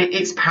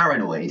 It's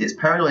paranoid. It's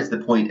paranoid to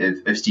the point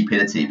of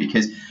stupidity,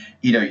 because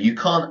you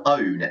can't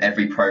own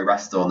every pro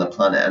wrestler on the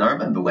planet. And I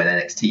remember when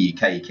NXT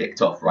UK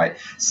kicked off, right?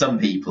 Some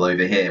people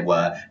over here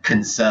were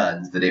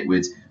concerned that it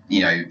would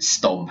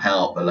stomp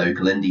out the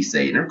local indie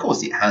scene. And of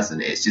course it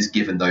hasn't. It's just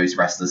given those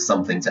wrestlers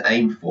something to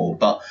aim for.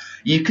 But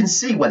you can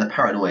see where the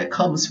paranoia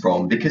comes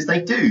from, because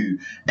they do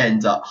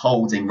end up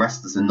holding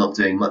wrestlers and not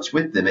doing much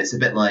with them. It's a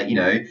bit like,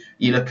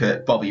 you look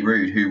at Bobby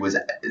Roode, who was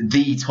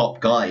the top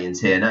guy in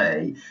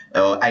TNA,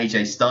 or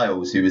AJ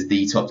Styles, who was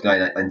the top guy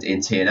in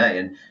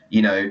TNA.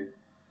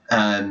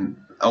 And,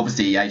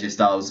 obviously AJ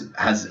Styles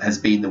has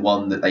been the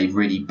one that they've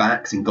really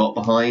backed and got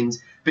behind.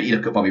 But you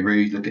look at Bobby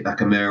Roode, look at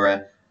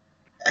Nakamura,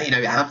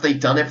 have they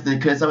done everything they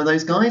could have done with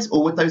those guys,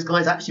 or would those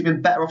guys actually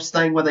been better off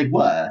staying where they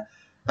were?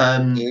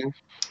 You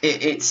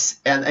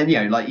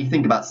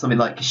think about something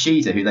like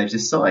Kushida, who they've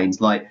just signed.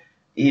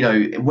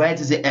 where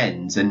does it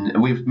end? And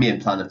me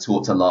and Plan have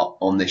talked a lot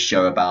on this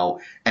show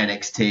about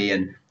NXT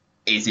and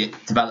is it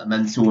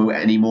developmental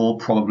anymore?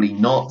 Probably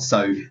not.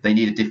 So they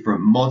need a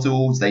different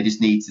model. They just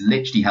need to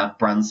literally have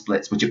brand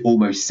splits, which are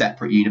almost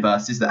separate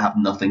universes that have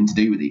nothing to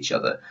do with each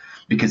other.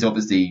 Because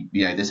obviously,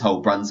 this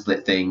whole brand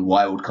split thing,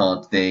 wild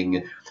card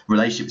thing,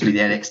 relationship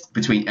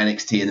between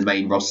NXT and the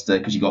main roster,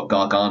 because you've got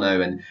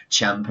Gargano and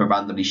Ciampa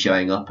randomly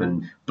showing up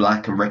and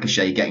Black and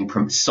Ricochet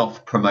getting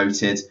soft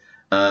promoted.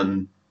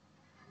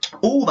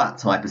 All that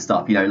type of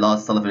stuff.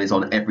 Lars Sullivan is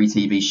on every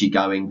TV show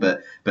going,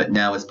 but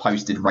now has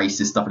posted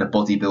racist stuff in a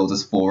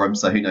bodybuilders forum,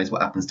 so who knows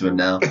what happens to him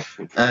now.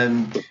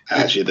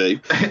 As you do.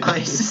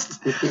 It's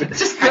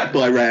just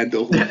by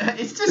Randall.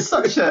 It's just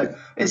such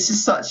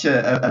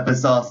a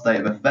bizarre state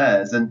of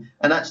affairs, and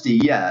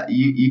actually,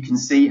 you can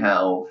see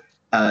how,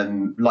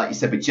 like you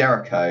said with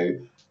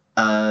Jericho,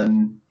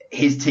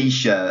 his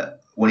T-shirt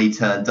when he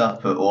turned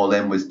up at All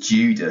In was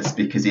Judas,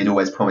 because he'd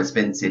always promised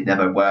Vince he'd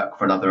never work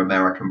for another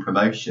American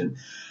promotion.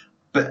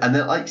 And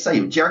then, like you say,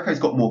 Jericho's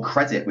got more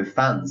credit with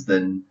fans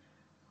than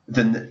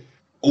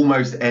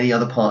almost any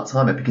other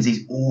part-timer, because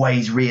he's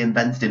always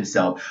reinvented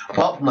himself.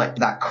 Apart from like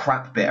that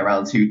crap bit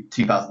around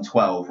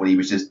 2012 when he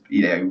was just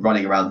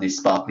running around in his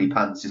sparkly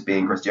pants just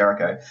being Chris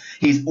Jericho,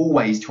 he's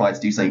always tried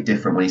to do something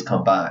different when he's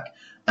come back.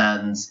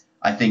 And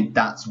I think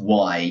that's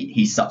why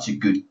he's such a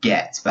good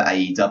get for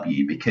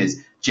AEW, because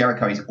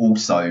Jericho is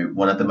also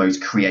one of the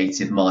most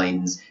creative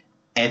minds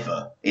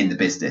ever in the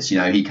business.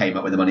 He came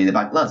up with the Money in the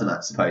Bank ladder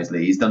match,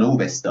 supposedly. He's done all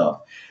this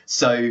stuff.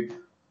 So,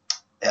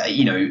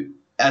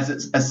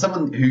 as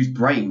someone whose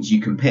brains you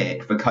can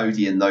pick for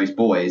Cody and those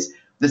boys,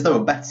 there's no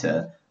one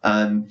better.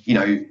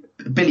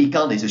 Billy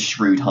Gunn is a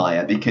shrewd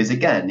hire because,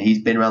 again, he's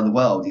been around the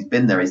world. He's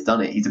been there. He's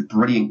done it. He's a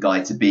brilliant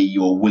guy to be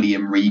your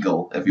William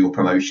Regal of your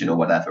promotion or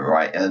whatever,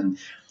 right? And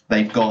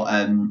they've got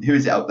who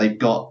is it? They've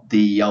got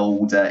the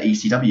old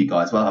ECW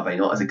guy as well, have they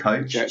not, as a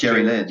coach?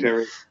 Jerry Lynn.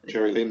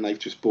 Jerry Lynn. They've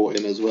just brought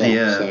in as well.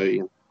 Yeah.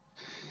 So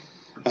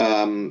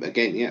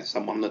again,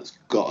 someone that's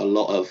got a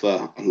lot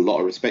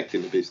of respect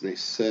in the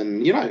business,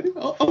 and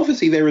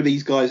obviously there are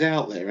these guys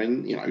out there,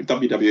 and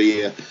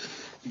WWE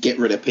get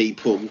rid of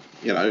people,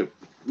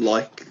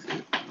 like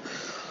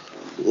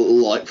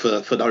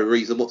for no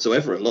reason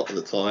whatsoever a lot of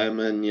the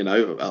time, and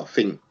I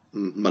think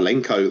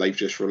Malenko they've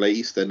just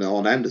released, and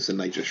Arn Anderson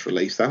they just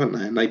released, haven't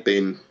they? And they've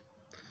been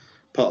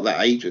part of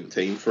that agent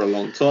team for a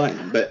long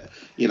time. But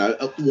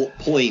at what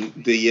point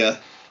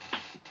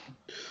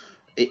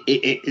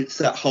it's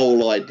that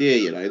whole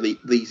idea,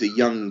 these are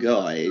young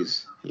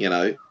guys,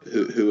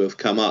 who have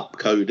come up,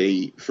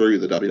 Cody, through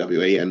the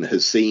WWE and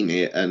has seen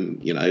it,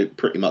 and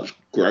pretty much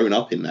grown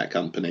up in that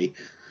company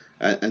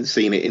and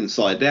seen it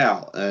inside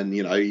out. And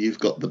you've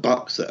got the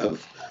Bucks that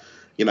have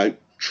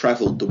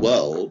travelled the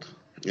world,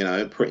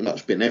 pretty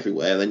much been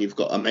everywhere. Then you've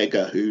got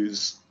Omega,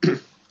 who's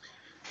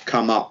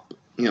come up,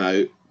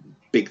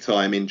 big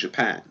time in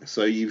Japan.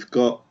 So you've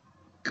got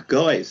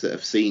guys that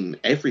have seen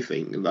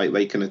everything.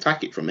 They can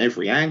attack it from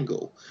every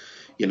angle.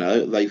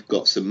 They've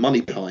got some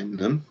money behind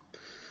them.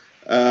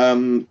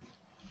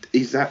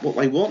 Is that what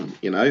they want?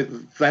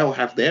 They'll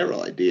have their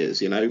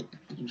ideas.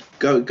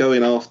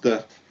 Going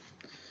after,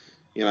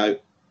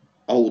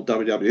 old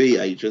WWE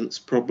agents,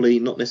 probably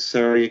not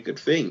necessarily a good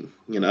thing.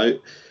 You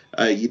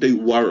do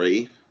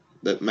worry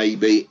that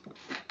maybe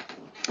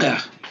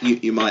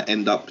you might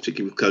end up,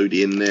 particularly with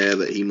Cody in there,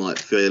 that he might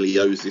feel he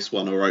owes this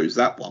one or owes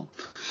that one.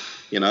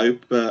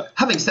 But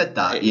having said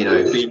that,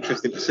 it'll be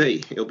interesting to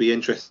see. It'll be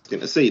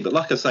interesting to see. But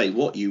like I say,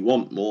 what you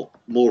want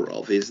more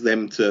of is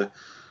them to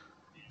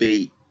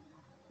be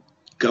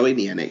going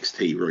the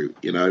NXT route,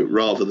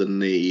 rather than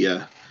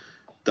the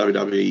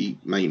WWE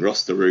main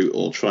roster route,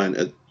 or trying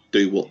to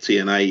do what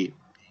TNA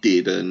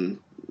did and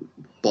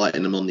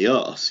biting them on the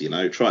arse.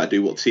 Try to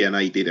do what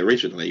TNA did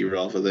originally,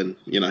 rather than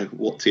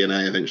what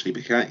TNA eventually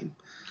became.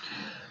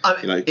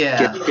 Get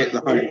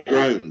the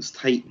homegrowns,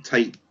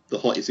 take the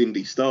hottest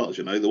indie stars,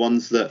 the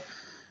ones that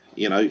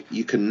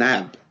you can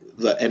nab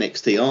that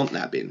NXT aren't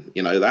nabbing.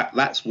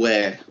 That's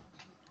where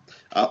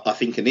I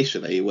think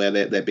initially where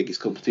their biggest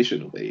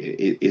competition will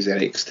be is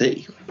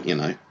NXT.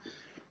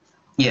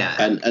 Yeah,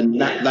 and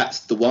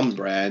that's the one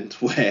brand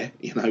where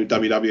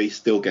WWE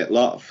still get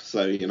love.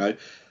 So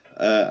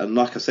and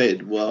like I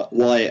said,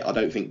 why I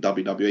don't think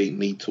WWE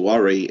need to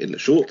worry in the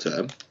short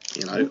term.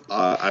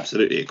 I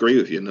absolutely agree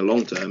with you. In the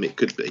long term, it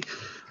could be,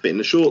 but in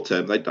the short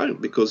term, they don't,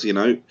 because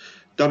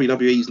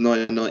WWE's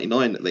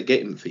 $9.99 that they're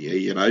getting for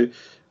you.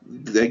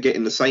 They're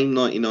getting the same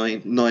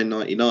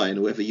 $9.99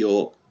 whether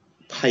you're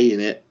paying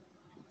it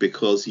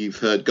because you've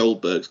heard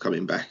Goldberg's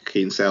coming back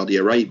in Saudi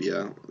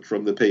Arabia,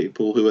 from the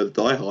people who are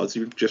diehards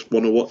who just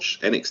want to watch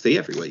NXT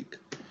every week.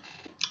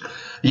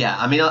 Yeah,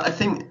 I mean, I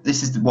think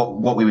this is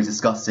what we were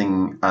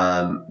discussing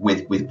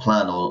with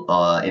Plan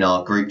in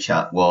our group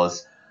chat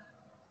was,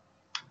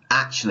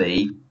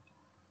 actually,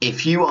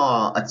 if you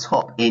are a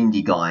top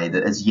indie guy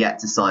that has yet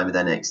to sign with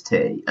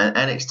NXT, and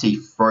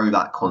NXT throw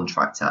that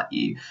contract at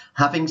you,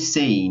 having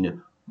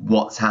seen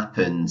what's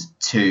happened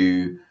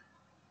to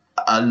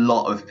a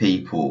lot of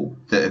people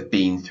that have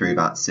been through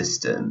that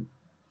system,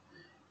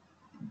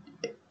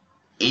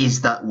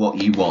 is that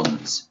what you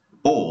want?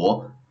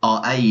 Or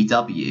are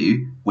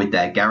AEW, with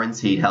their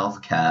guaranteed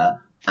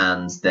healthcare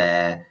and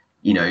their,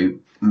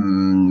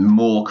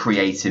 more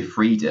creative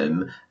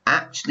freedom,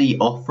 actually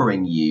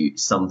offering you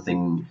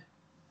something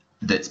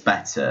that's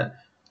better?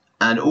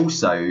 And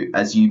also,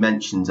 as you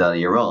mentioned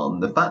earlier on,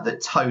 the fact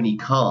that Tony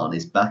Khan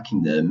is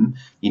backing them,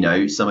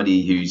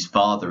 somebody whose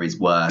father is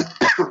worth,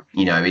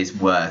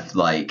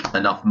 like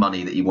enough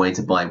money that he wanted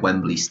to buy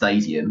Wembley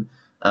Stadium.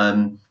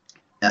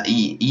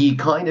 You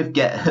kind of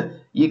get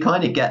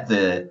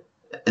the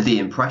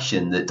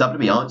impression that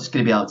WWE aren't just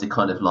going to be able to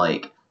kind of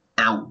like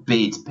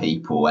outbid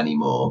people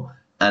anymore,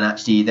 and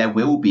actually there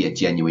will be a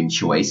genuine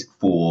choice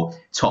for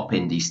top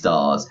indie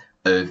stars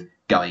of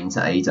going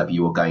to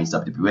AEW or going to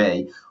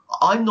WWE.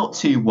 I'm not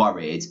too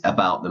worried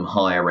about them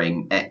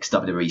hiring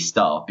ex-WWE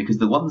staff, because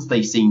the ones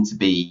they seem to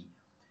be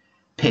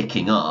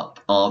picking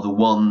up are the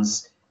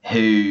ones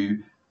who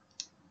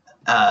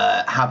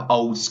have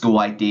old school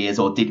ideas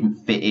or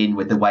didn't fit in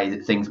with the way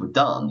that things were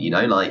done.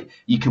 Like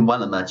you can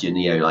well imagine,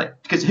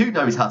 because who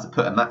knows how to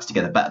put a match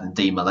together better than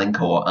Dean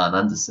Malenko or Arn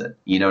Anderson?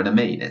 You know what I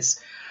mean?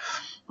 It's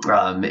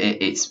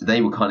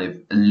they were kind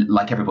of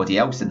like everybody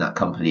else in that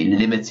company,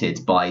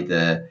 limited by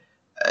the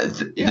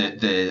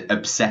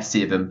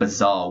obsessive and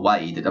bizarre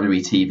way that WWE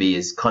TV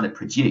is kind of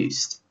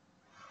produced.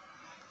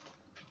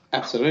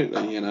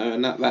 Absolutely,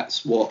 and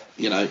that's what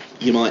you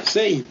might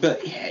see,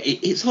 but yeah,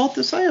 it's hard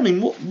to say. I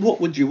mean,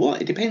 what would you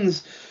want? It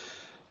depends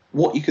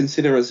what you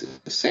consider as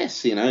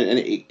success, and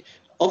it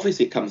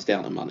obviously it comes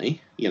down to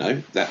money.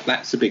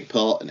 That's a big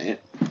part in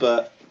it,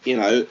 but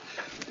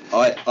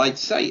I'd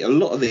say a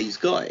lot of these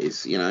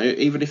guys,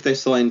 even if they're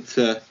signed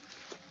to.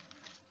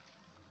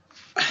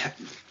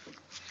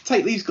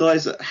 Take these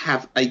guys that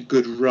have a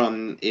good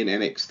run in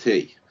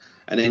NXT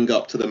and then go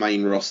up to the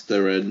main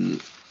roster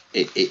and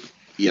it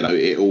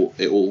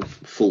all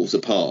falls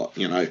apart.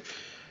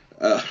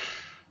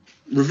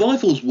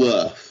 Revival's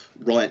worth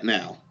right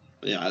now.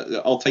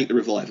 I'll take the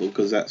Revival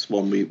because that's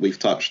one we've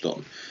touched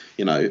on.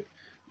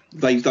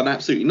 They've done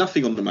absolutely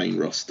nothing on the main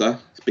roster.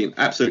 It's been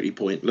absolutely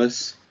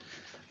pointless.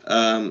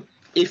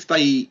 If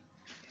they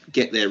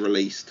get their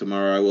release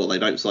tomorrow or they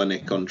don't sign their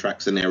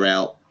contracts and they're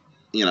out,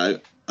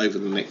 over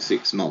the next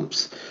 6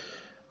 months,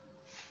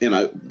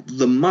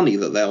 the money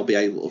that they'll be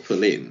able to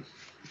pull in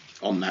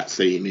on that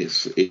scene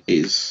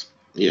is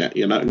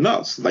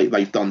nuts.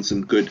 They've done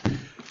some good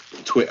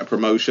Twitter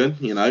promotion.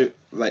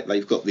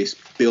 They've got this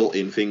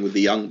built-in thing with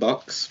the Young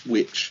Bucks,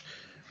 which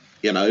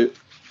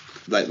they've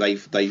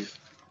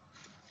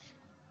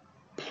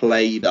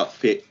played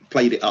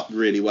it up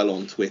really well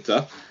on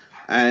Twitter,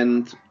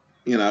 and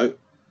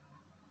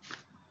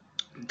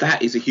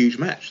that is a huge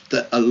match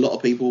that a lot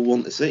of people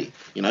want to see.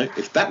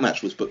 If that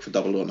match was booked for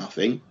Double or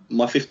Nothing,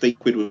 my 15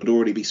 quid would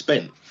already be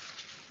spent.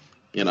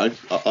 I'd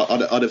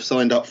have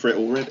signed up for it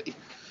already.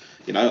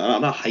 And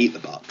I hate the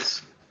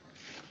Bucks,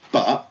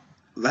 but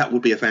that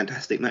would be a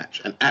fantastic match,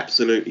 an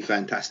absolutely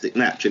fantastic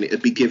match, and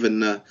it'd be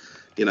given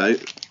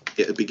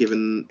it'd be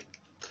given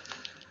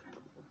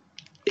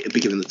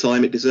the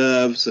time it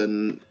deserves,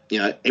 and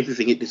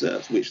everything it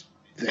deserves, which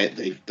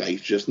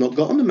they've just not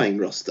got on the main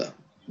roster.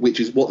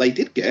 Which is what they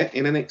did get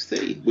in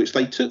NXT, which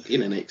they took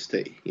in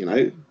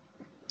NXT.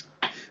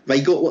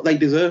 They got what they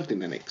deserved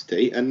in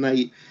NXT, and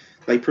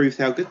they proved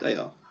how good they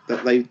are.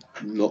 That they've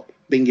not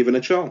been given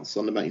a chance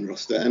on the main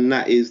roster, and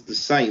that is the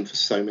same for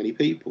so many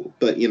people.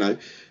 But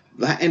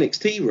that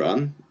NXT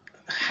run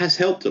has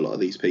helped a lot of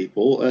these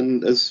people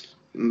and has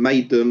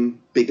made them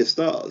bigger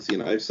stars.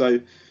 So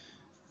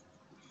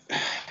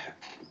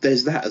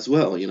there's that as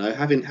well.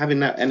 Having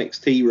that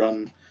NXT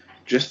run.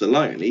 Just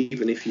alone,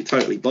 even if you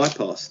totally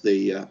bypass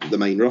the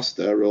main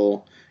roster,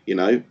 or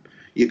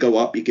you go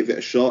up, you give it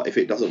a shot. If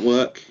it doesn't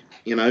work,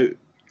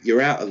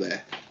 you're out of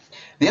there.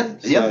 The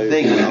other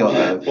thing we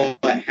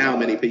got how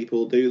many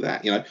people do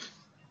that?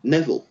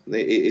 Neville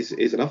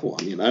is another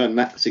one, and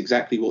that's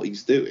exactly what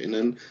he's doing.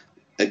 And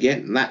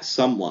again, that's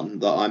someone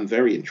that I'm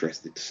very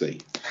interested to see.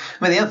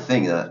 I mean, the other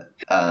thing that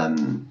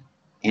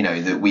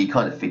that we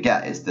kind of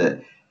forget is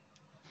that.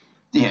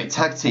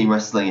 Tag team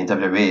wrestling in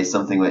WWE is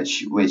something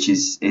which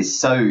is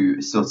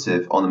so sort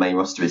of on the main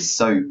roster is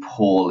so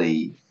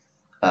poorly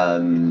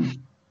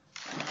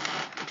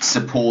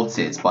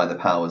supported by the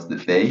powers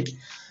that be,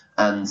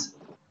 and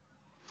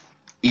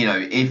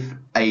if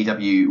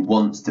AEW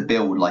wants to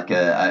build like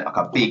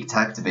a big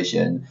tag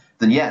division,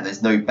 then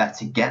there's no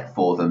better get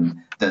for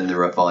them than the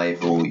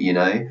Revival,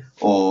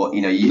 or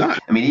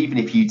I mean, even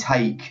if you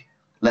take,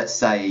 let's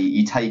say,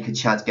 you take a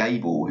Chad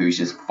Gable who's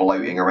just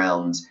floating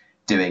around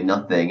doing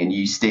nothing, and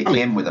you stick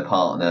him with a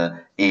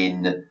partner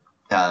in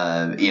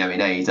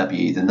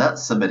AEW, then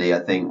that's somebody I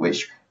think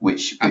which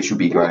would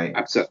be great.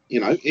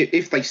 Absolutely.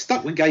 If they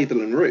stuck with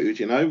Gable and Rude,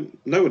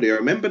 nobody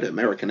remembered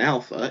American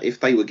Alpha. If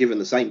they were given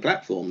the same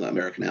platform that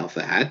American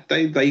Alpha had,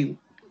 they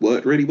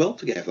worked really well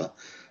together.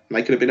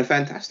 They could have been a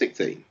fantastic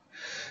team.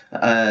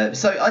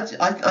 So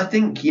I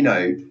think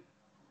WWE.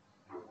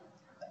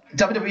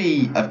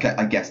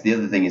 I guess the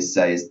other thing is to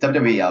say is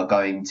WWE are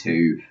going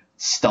to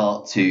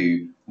start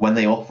to, when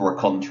they offer a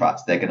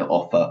contract, they're going to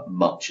offer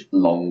much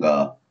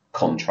longer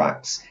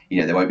contracts.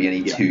 There won't be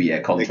any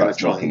 2-year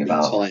contracts knocking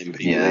about.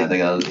 They're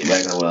going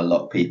to want to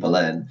lock people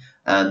in.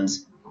 And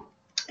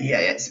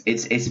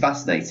it's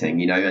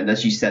fascinating, and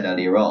as you said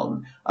earlier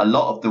on, a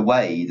lot of the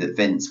way that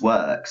Vince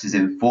works is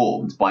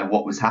informed by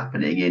what was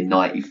happening in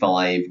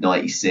 95,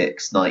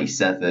 96,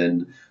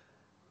 97,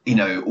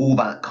 all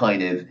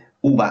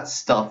that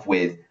stuff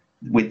with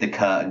the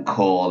curtain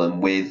call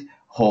and with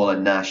Hall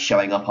and Nash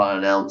showing up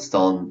unannounced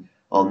on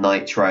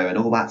Nitro and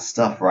all that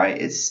stuff,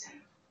 right? It's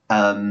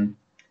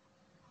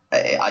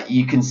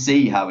you can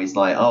see how he's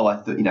like, oh, I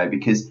thought,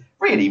 because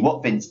really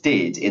what Vince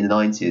did in the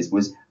 90s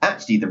was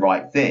actually the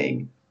right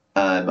thing.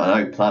 I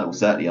know Plan will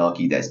certainly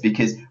argue this,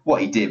 because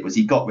what he did was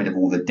he got rid of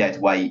all the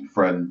dead weight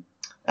from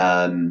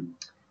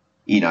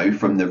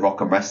the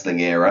rock and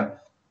wrestling era,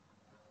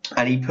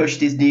 and he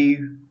pushed his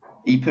new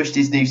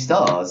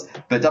stars.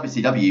 But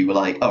WCW were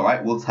like, all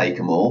right, we'll take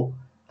them all.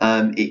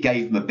 It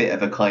gave them a bit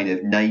of a kind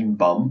of name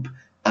bump,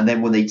 and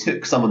then when they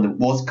took someone that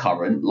was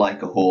current,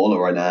 like a Hall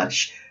or a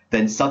Nash,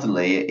 then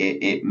suddenly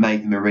it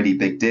made them a really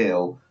big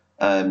deal.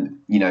 In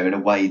a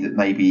way that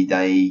maybe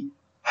they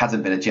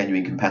hasn't been a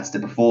genuine competitor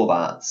before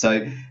that.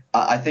 So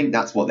I think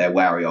that's what they're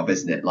wary of,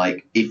 isn't it?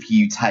 Like,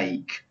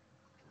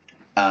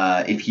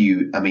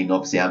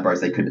 obviously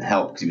Ambrose, they couldn't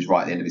help because he was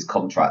right at the end of his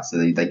contract, so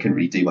they couldn't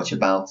really do much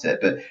about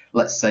it. But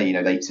let's say,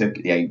 they took,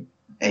 he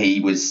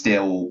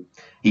still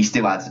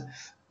had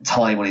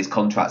time on his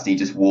contracts, and he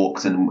just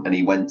walked and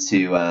he went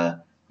to,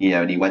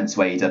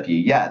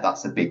 AEW. Yeah,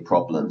 that's a big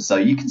problem. So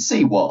you can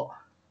see what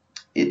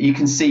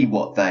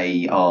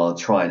they are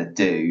trying to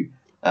do.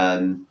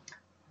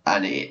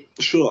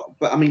 Sure,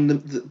 but I mean,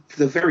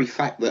 the very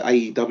fact that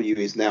AEW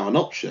is now an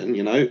option,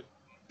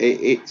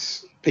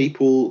 it's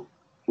people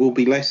will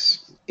be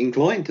less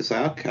inclined to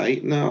say, okay,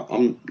 no,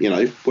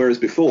 whereas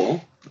before,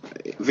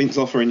 Vince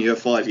offering you a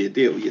 5-year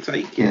deal, you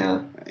take it.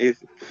 Yeah.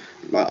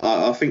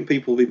 I think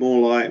people will be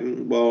more like,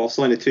 well, I'll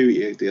sign a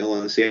 2-year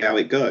deal and see how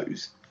it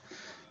goes,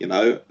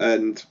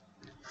 and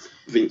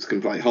Vince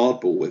can play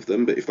hardball with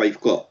them, but if they've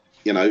got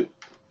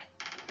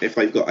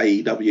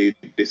AEW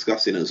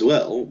discussing as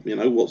well,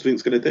 what's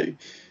Vince going to do?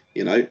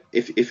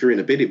 If you're in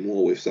a bidding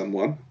war with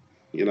someone,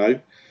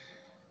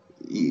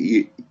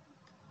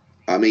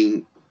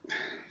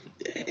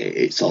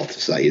 it's hard to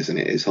say, isn't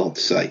it? It's hard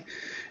to say.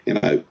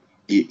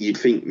 You'd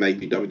think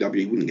maybe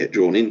WWE wouldn't get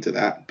drawn into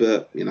that,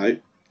 but,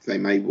 they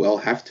may well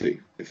have to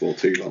before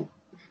too long.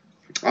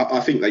 I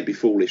think they'd be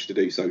foolish to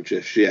do so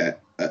just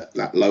yet at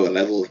that lower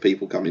level of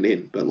people coming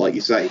in. But like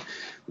you say,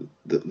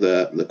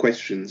 the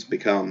questions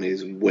become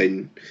is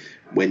when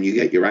you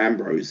get your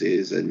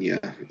Ambroses and your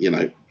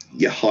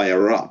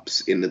higher ups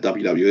in the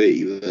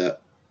WWE that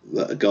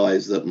are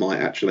guys that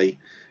might actually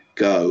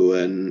go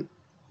and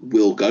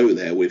will go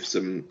there with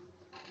some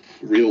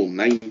real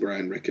name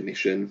brand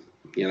recognition,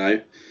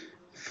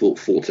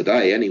 for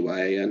today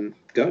anyway, and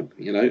go,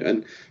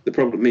 and the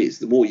problem is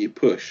the more you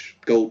push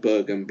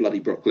Goldberg and bloody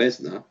Brock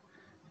Lesnar,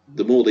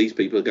 the more these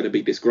people are going to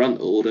be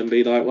disgruntled and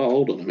be like, well,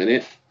 hold on a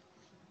minute,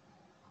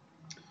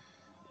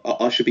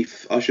 I should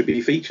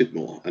be featured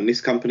more, and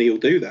this company will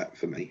do that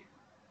for me.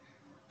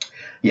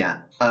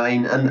 Yeah, I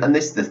mean, and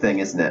this is the thing,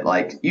 isn't it?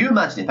 Like, you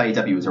imagine if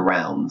AEW was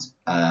around,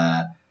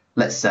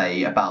 let's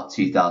say about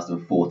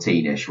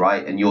 2014-ish,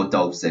 right? And you're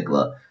Dolph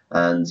Ziggler,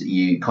 and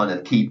you kind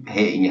of keep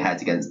hitting your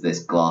head against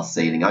this glass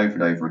ceiling over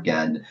and over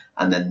again.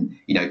 And then,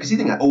 because you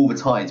think all the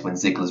times when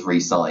Ziggler's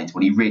re-signed,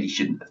 when he really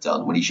shouldn't have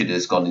done, when he should have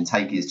just gone and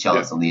taken his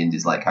chance on the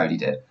indies like Cody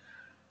did.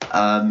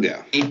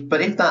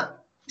 If that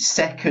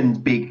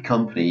second big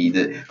company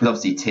because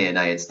obviously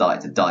TNA had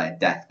started to die a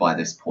death by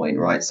this point,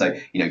 right? So,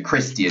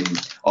 Christian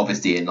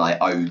obviously in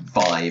like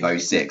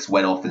 05, 06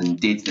 went off and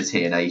did the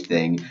TNA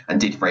thing and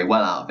did very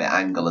well out of it,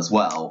 Angle as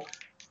well.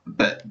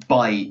 But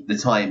by the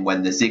time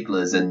when the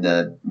Zigglers and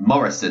the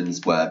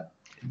Morrisons were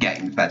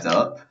getting fed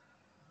up,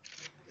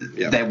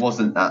 there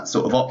wasn't that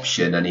sort of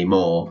option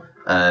anymore,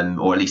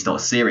 or at least not a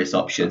serious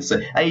option. So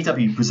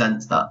AEW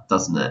presents that,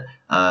 doesn't it?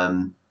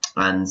 And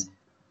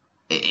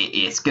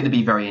it's going to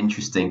be very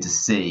interesting to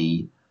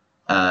see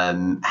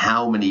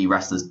how many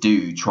wrestlers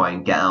do try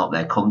and get out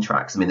their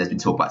contracts. I mean, there's been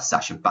talk about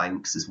Sasha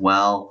Banks as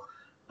well,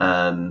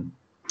 and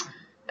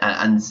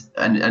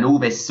all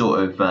this sort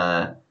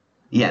of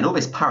and all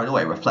this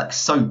paranoia reflects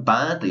so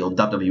badly on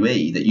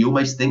WWE that you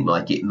almost think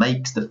like it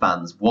makes the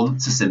fans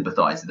want to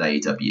sympathise with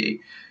AEW.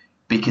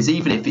 Because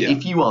even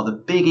if you are the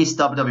biggest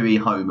WWE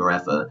homer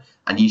ever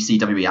and you see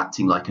WWE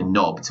acting like a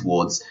knob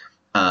towards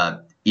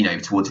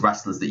towards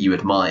wrestlers that you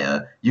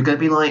admire, you're going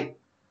to be like,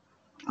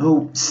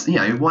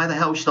 why the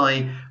hell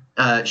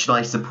should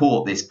I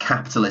support this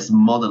capitalist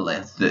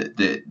monolith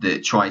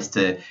that tries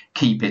to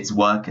keep its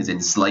workers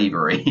in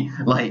slavery?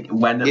 Like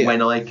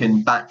when I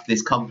can back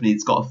this company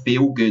that's got a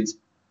feel good,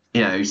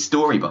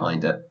 story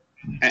behind it.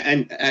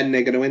 And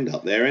they're going to end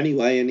up there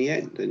anyway in the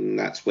end, and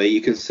that's where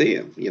you can see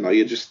them.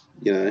 You're just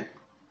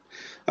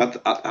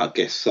I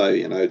guess so.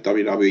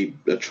 WWE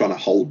are trying to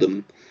hold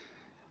them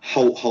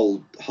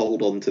hold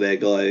on to their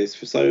guys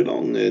for so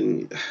long,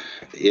 and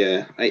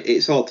yeah,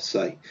 it's hard to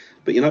say.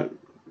 But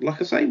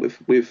like I say,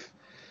 with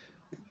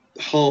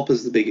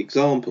Harper's the big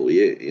example.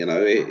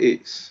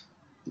 It's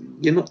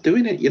you're not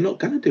doing it. You're not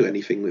going to do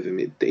anything with him.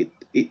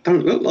 It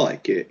don't look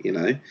like it.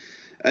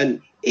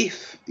 And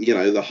if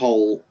the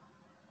whole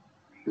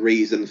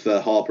reason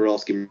for Harper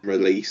asking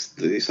release,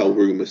 this whole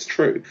rumour's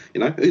true,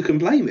 who can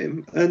blame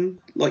him? And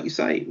like you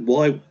say,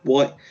 why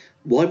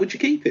would you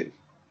keep him?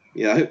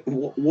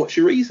 What's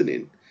your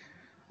reasoning?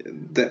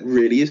 That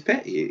really is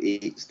petty.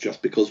 It's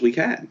just because we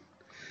can.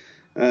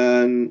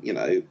 And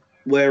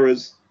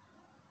whereas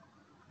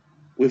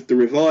with the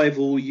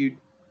Revival,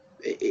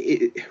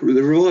 the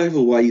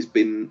Revival way's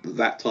been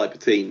that type of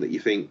team that you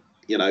think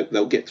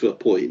they'll get to a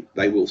point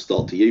they will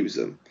start to use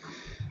them.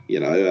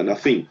 And I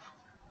think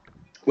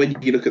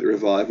when you look at the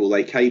Revival,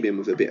 they came in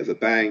with a bit of a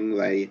bang.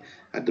 They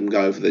had them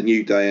go over the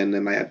New Day, and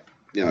then they had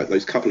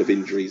those couple of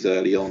injuries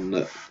early on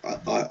that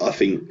I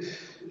think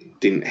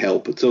didn't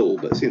help at all.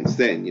 But since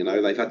then,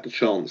 they've had the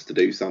chance to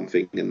do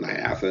something, and they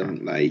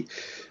haven't. They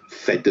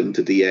fed them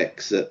to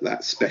DX at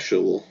that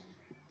special,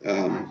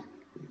 what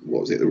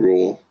was it, the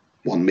Raw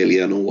 1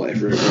 million or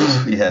whatever it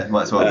was. Yeah,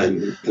 might as well.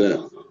 And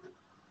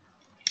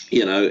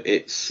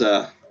it's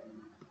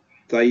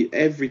they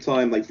every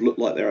time they've looked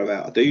like they're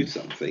about to do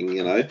something,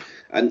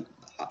 and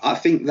I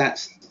think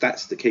that's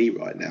the key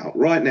right now.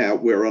 Right now,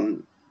 we're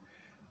on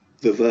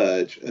the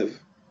verge of.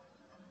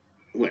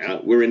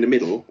 We're in the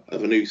middle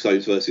of an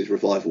Usos versus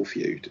Revival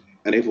feud,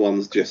 and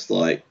everyone's just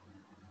like,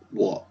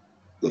 "What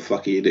the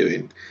fuck are you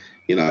doing?"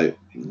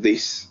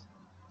 This,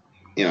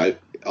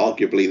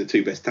 arguably the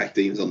two best tag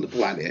teams on the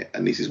planet,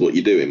 and this is what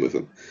you're doing with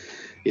them.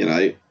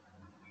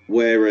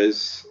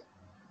 Whereas,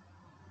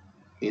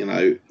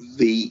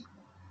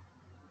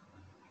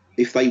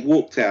 if they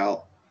walked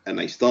out and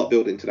they start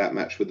building to that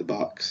match with the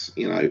Bucks,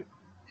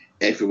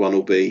 everyone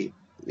will be,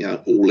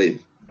 all in,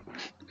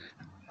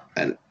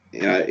 and.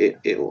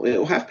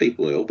 It'll have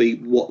people. It'll be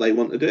what they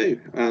want to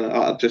do, and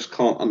I just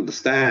can't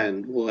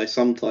understand why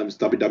sometimes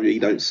WWE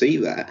don't see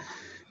that,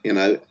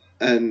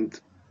 and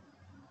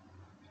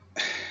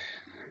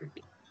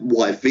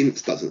why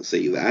Vince doesn't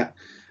see that,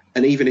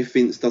 and even if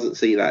Vince doesn't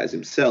see that as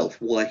himself,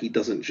 why he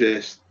doesn't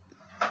just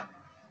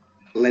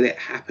let it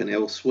happen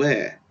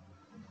elsewhere,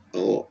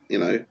 or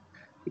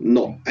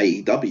not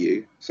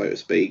AEW, so to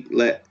speak.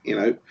 Let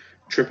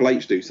Triple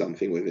H do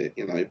something with it.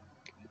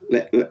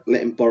 Let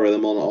him borrow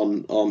them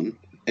on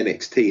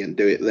NXT and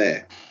do it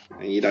there,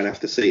 and you don't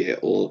have to see it,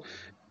 or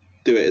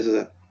do it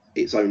as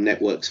its own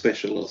network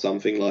special or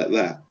something like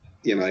that.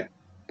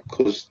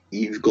 Because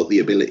you've got the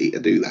ability to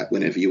do that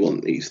whenever you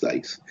want these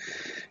days.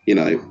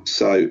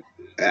 So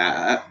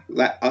that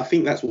I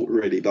think that's what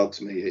really bugs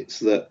me. It's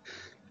the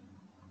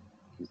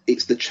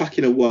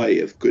chucking away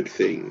of good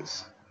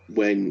things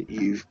when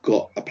you've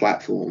got a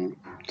platform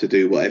to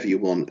do whatever you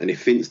want, and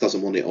if Vince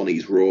doesn't want it on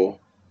his Raw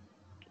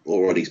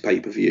or on his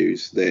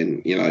pay-per-views,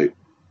 then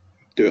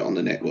do it on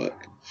the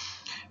network,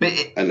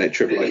 and let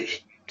Triple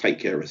H take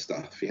care of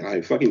stuff.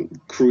 Fucking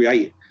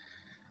create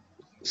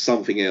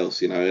something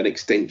else. An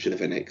extension of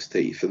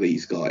NXT for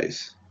these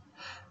guys.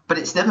 But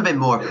it's never been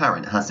more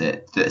apparent, has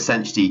it, that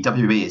essentially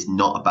WWE is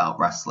not about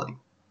wrestling.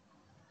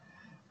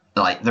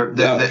 Like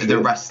the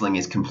wrestling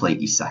is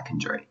completely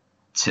secondary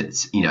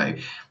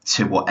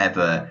to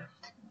whatever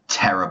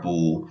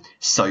terrible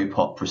soap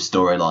opera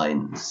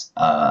storylines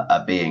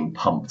are being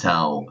pumped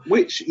out,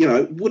 which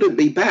wouldn't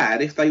be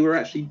bad if they were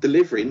actually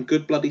delivering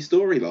good bloody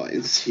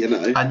storylines.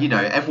 And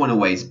everyone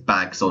always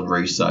bags on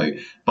Russo,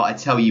 but I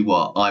tell you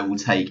what, I will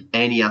take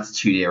any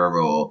Attitude Era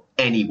Raw,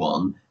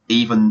 anyone,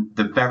 even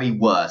the very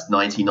worst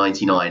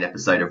 1999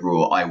 episode of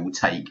Raw, I will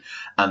take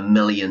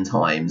 1,000,000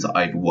 times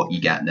over what you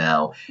get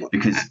now,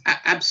 because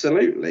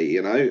absolutely,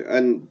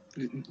 and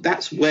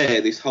that's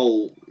where this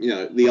whole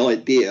the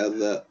idea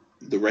that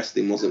the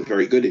wrestling wasn't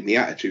very good in the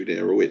Attitude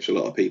Era, which a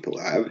lot of people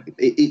have,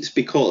 it's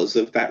because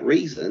of that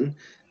reason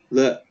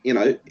that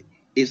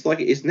it's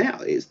like it is now.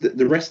 It's that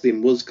the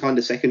wrestling was kind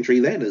of secondary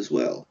then as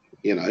well,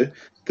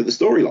 to the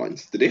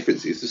storylines. The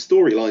difference is the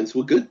storylines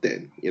were good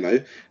then,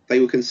 they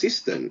were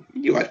consistent.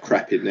 You had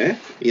crap in there,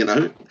 you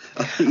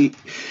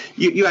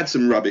had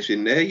some rubbish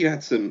in there, you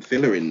had some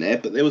filler in there,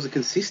 but there was a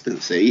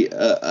consistency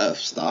of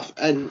stuff,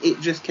 and it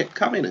just kept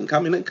coming and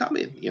coming and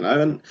coming,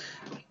 and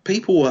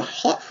people were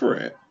hot for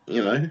it.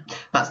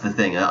 That's the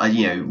thing.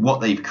 What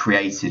they've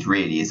created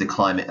really is a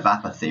climate of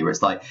apathy, where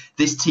it's like,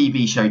 this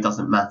TV show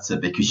doesn't matter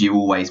because you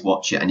always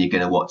watch it and you're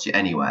going to watch it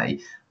anyway.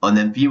 And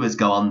then viewers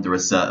go under a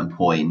certain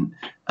point.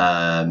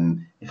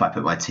 If I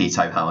put my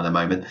Tito hat on a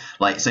moment,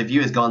 so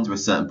viewers go under a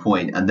certain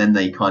point, and then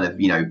they kind of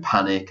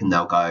panic, and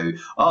they'll go,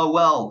 oh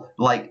well,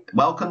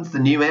 welcome to the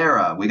new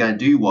era. We're going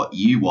to do what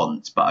you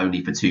want, but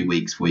only for 2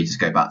 weeks before you just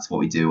go back to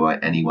what we do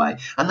anyway.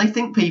 And they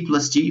think people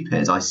are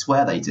stupid. I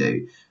swear they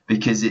do.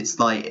 Because it's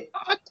like,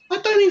 I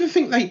don't even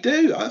think they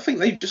do. I think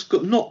they've just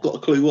not got a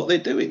clue what they're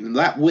doing. And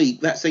that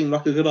week, that seemed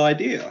like a good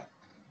idea,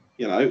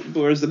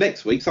 whereas the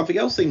next week, something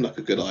else seemed like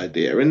a good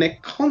idea. And they're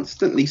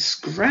constantly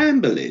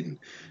scrambling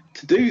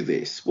to do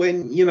this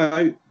when,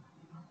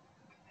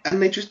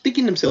 and they're just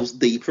digging themselves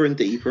deeper and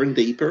deeper and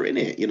deeper in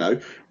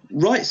it.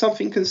 Write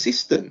something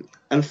consistent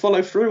and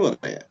follow through on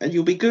it, and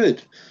you'll be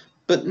good.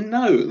 But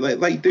no,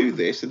 they do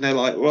this, and they're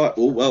like, right,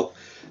 well,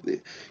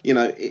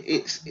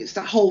 it's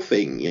that whole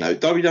thing.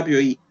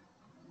 WWE,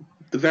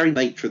 the very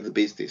nature of the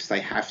business, they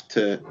have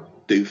to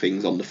do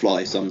things on the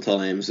fly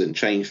sometimes and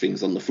change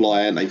things on the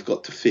fly, and they've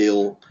got to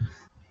feel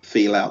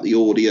out the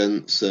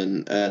audience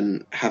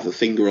and have a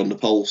finger on the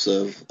pulse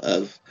of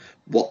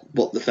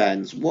what the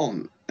fans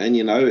want. And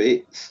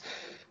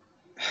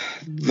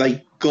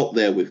they got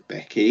there with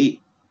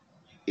Becky,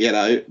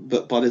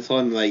 but by the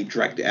time they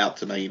dragged it out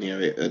to Mania,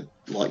 it had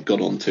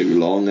gone on too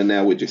long, and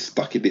now we're just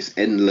stuck in this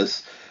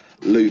endless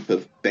loop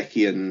of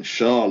Becky and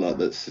Charlotte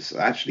that's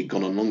actually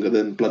gone on longer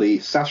than bloody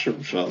Sasha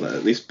and Charlotte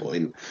at this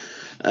point.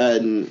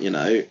 And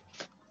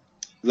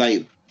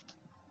they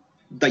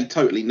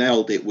totally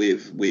nailed it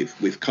with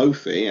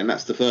Kofi, and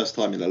that's the first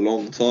time in a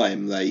long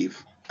time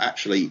they've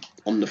actually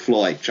on the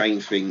fly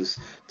changed things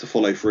to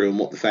follow through on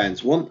what the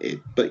fans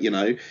wanted. But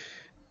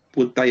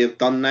would they have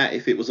done that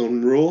if it was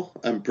on Raw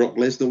and Brock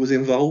Lesnar was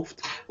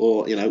involved,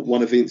 or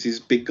one of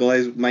Vince's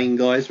main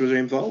guys was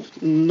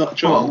involved? Not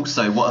sure. Well,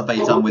 also, what have they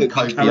done with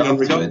Kofi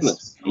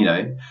afterwards?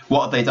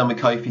 What have they done with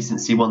Kofi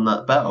since he won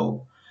that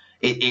belt?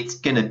 It's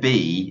gonna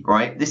be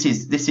right. This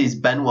is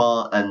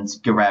Benoit and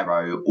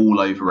Guerrero all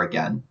over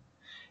again.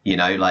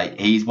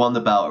 He's won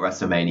the belt at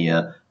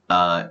WrestleMania.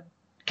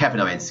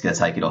 Kevin Owens is gonna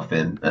take it off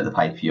him at the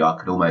pay-per-view. I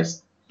could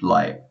almost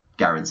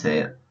guarantee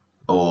it.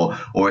 Or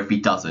if he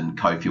doesn't,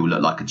 Kofi will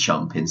look like a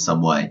chump in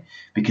some way,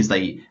 because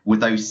with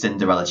those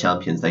Cinderella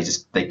champions,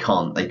 they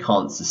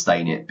can't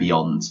sustain it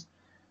beyond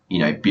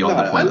the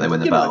point that they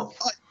win the belt.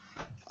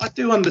 I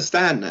do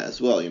understand that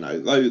as well.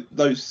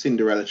 Those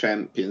Cinderella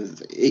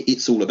champions,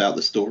 it's all about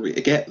the story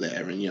to get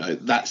there, and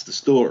that's the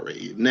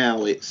story.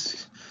 Now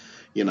it's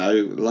like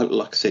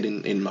I said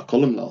in my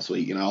column last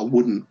week, I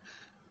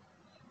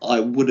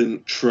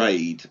wouldn't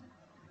trade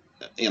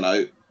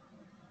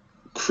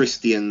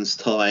Christian's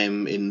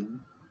time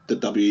in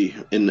the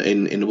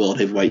in the World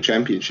Heavyweight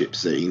Championship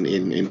scene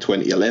in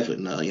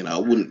 2011. I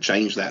wouldn't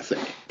change that for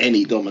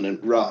any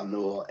dominant run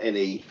or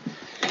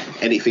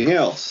anything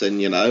else.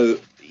 And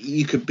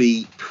you could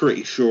be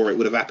pretty sure it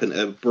would have happened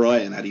to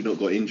Brian had he not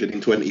got injured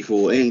in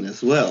 2014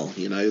 as well.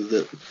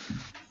 That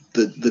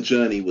the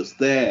journey was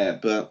there,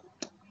 but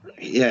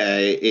yeah,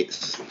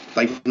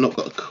 they've not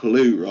got a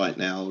clue right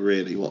now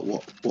really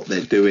what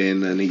they're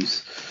doing, and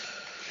he's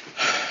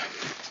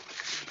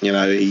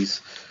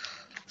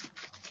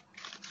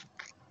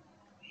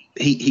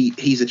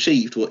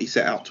achieved what he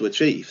set out to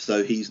achieve,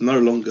 so he's no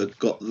longer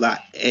got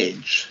that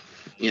edge,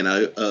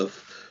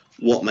 of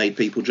what made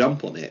people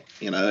jump on it,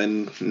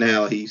 and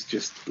now he's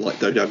just like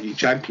WWE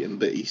champion,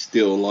 but he's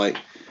still like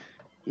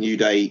New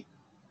Day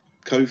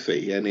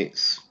Kofi, and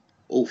it's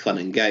all fun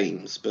and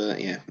games, but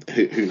yeah,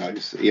 who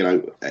knows?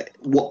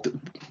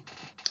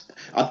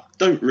 I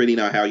don't really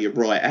know how you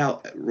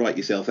write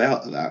yourself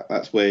out of that.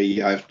 That's where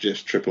you have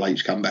just Triple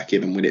H come back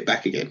in and win it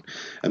back again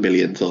a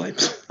million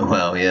times.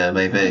 Well, yeah,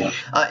 maybe.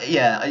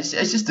 It's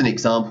just an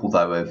example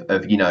though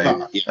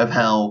of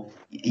how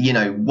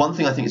one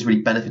thing I think has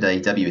really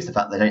benefited AEW is the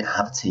fact they don't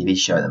have a TV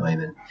show at the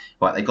moment.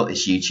 Right, they've got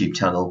this YouTube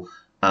channel,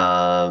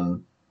 but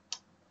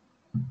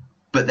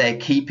they're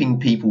keeping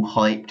people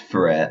hyped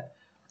for it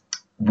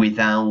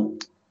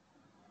without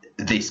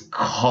this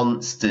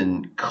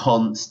constant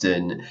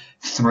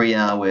 3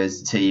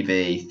 hours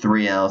TV,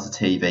 3 hours of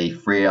TV,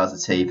 3 hours of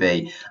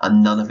TV,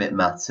 and none of it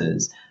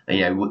matters.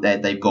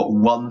 They've got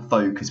one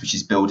focus, which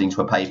is building to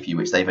a pay-per-view,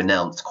 which they've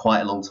announced quite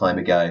a long time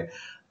ago,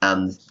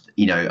 and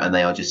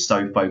they are just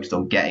so focused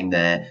on getting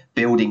there,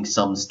 building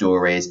some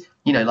stories.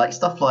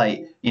 Stuff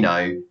like,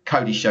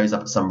 Cody shows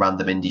up at some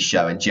random indie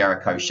show and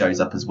Jericho shows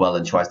up as well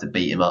and tries to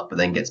beat him up but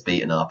then gets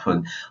beaten up.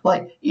 And,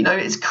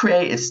 it's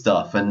creative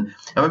stuff. And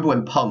I remember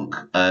when Punk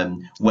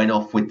went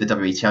off with the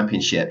WWE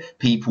Championship,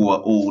 people were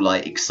all,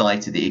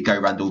 excited that he'd go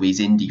around all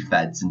these indie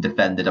feds and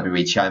defend the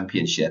WWE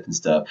Championship and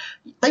stuff.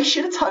 They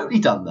should have totally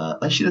done that.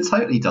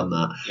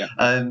 Yeah,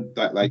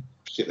 they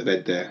shit the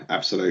bed there,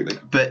 absolutely.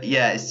 But,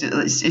 yeah, it's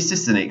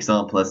just an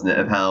example, isn't it,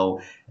 of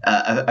how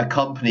a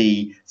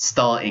company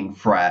starting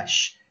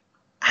fresh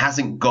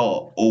hasn't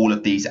got all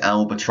of these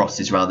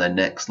albatrosses around their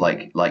necks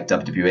like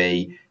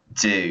WWE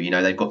do.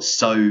 They've got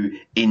so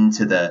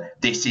into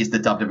this is the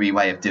WWE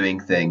way of doing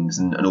things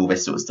and all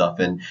this sort of stuff.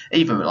 And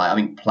even I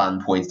think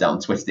Plan pointed out on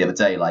Twitter the other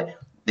day,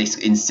 this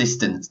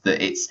insistence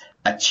that it's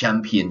a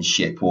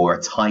championship or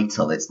a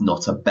title, it's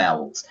not a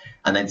belt.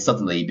 And then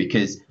suddenly,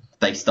 because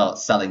they start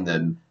selling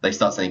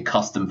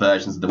custom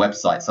versions of the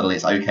website, suddenly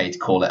it's okay to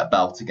call it a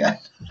belt again.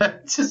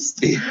 It's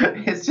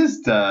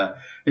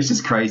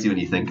just crazy when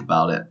you think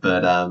about it.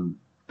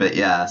 But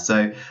yeah.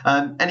 So,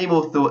 any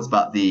more thoughts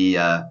about the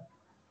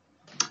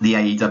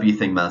AEW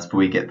thing, Maz,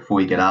 before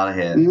we get out of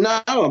here? No,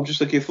 I'm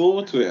just looking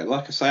forward to it.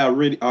 Like I say, I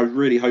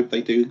really hope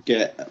they do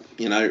get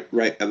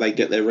they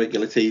get their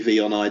regular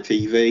TV on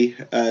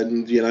ITV,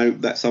 and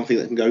that's something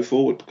that can go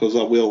forward, because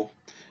I will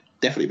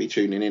definitely be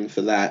tuning in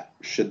for that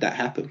should that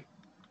happen.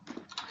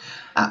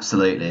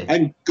 Absolutely.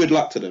 And good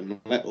luck to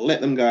them.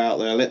 Let them go out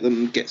there, let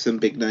them get some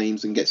big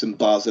names and get some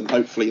buzz, and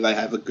hopefully they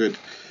have a good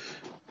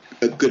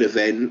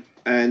event.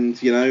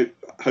 And, you know,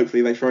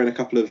 hopefully they throw in a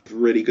couple of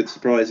really good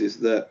surprises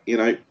that, you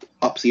know,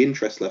 ups the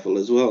interest level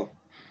as well.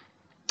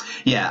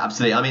 Yeah,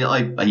 absolutely. I mean,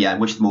 I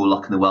wish them all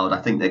luck in the world.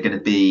 I think they're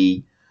going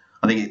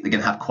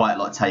to have quite a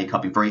lot of take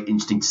up. It'll be very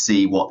interesting to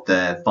see what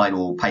the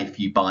final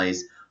pay-per-view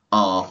buys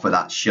are for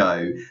that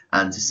show,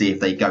 and to see if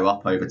they go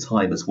up over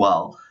time as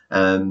well.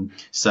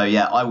 So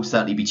yeah, I will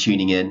certainly be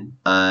tuning in.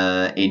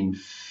 In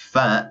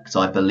fact,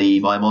 I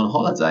believe I'm on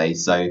holiday,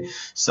 so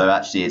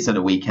actually it's on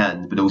a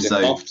weekend, but also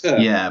I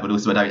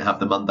don't have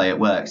the Monday at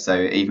work, so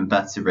even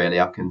better really.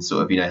 I can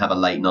sort of, you know, have a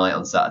late night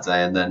on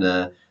Saturday and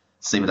then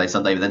see my day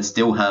Sunday, but then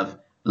still have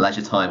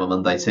leisure time on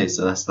Monday too.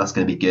 So that's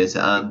going to be good.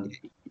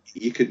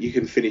 You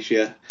can finish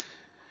your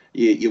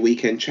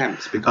weekend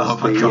champs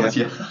because because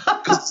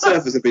the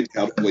servers have been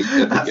down all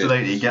weekend.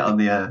 Absolutely, get on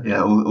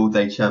the all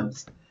day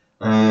champs.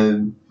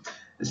 I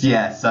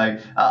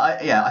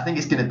think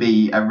it's going to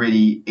be a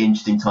really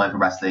interesting time for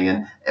wrestling,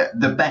 and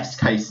the best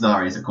case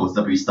scenario is, of course,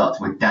 WWE start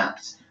to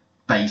adapt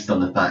based on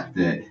the fact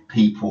that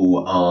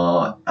people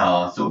are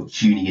sort of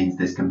tuning into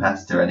this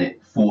competitor, and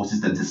it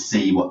forces them to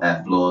see what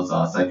their flaws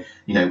are. So,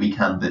 you know, we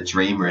can but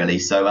dream, really.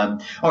 So, all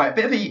right, a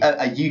bit of a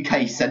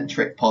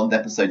UK-centric Pond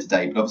episode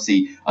today, but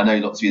obviously I know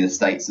lots of you in the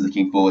States are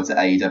looking forward to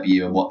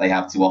AEW and what they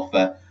have to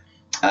offer.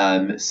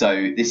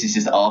 So this is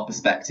just our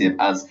perspective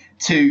as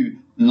two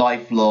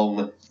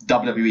lifelong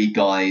WWE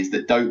guys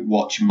that don't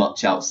watch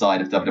much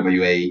outside of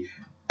WWE.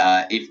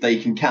 If they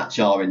can catch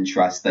our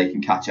interest, they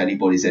can catch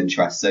anybody's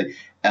interest. So,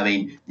 I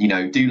mean, you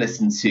know, do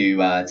listen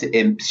to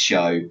Imp's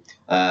show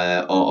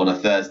on a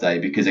Thursday,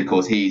 because, of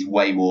course, he's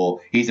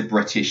a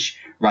British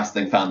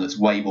wrestling fan that's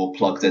way more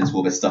plugged into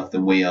all this stuff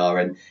than we are.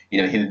 And,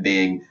 you know, him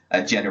being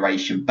a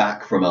generation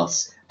back from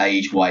us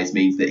age-wise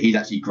means that he's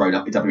actually grown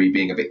up with WWE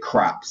being a bit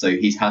crap. So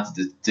he's had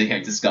to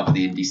discover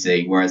the indie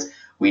scene, whereas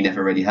we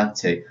never really had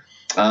to.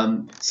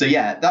 So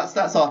yeah,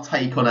 that's our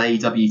take on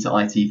AEW to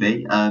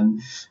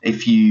ITV.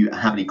 If you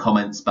have any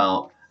comments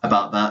about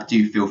that,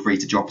 do feel free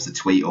to drop us a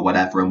tweet or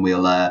whatever, and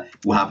we'll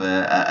have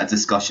a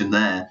discussion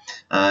there.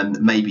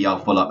 Maybe I'll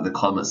follow up with a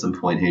comment at some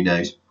point. Who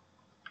knows?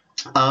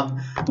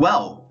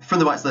 Well, from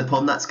the right side of the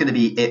pond, that's going to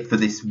be it for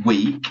this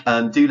week.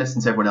 Do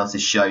listen to everyone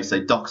else's show.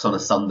 So Docs on a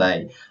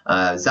Sunday,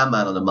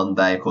 Zamman on a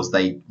Monday. Of course,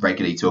 they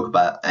regularly talk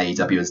about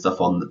AEW and stuff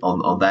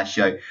on their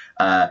show.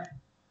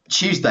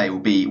 Tuesday will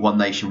be One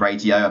Nation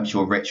Radio. I'm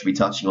sure Rich will be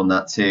touching on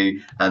that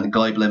too. And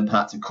Global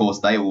Impact, of course,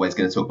 they're always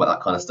going to talk about that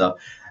kind of stuff.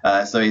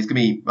 So it's going to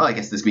be, I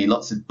guess there's going to be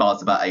lots of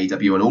buzz about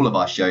AEW on all of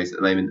our shows at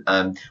the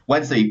moment.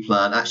 Wednesday we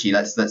plan, actually,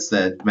 let's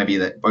maybe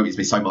there won't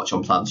be so much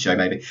on planned show,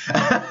 maybe.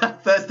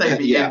 Thursday will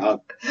be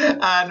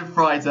and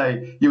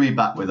Friday you'll be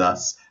back with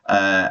us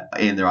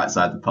in the right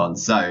side of the pond.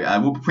 So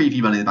we'll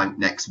preview Money in the Bank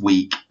next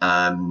week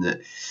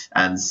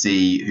and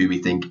see who we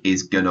think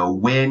is going to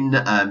win.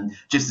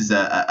 Just as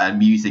an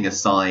amusing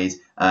aside,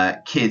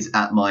 kids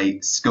at my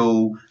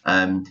school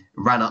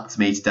ran up to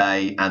me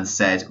today and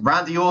said,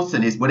 Randy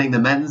Orton is winning the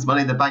men's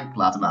Money in the Bank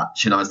ladder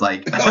match. And I was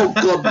like, oh,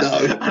 God,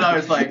 no. And I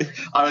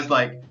was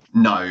like,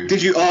 no.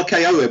 Did you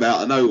RKO him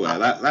out of nowhere?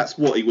 That's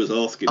what he was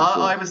asking for.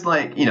 I was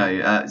like, you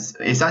know,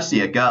 it's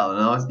actually a girl,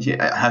 and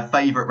her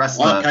favourite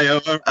wrestler.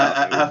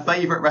 Her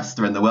favourite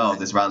wrestler in the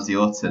world is Randy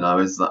Orton. I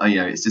was, you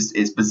know,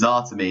 it's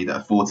bizarre to me that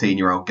a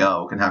 14-year-old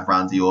girl can have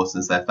Randy Orton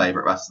as their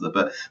favourite wrestler,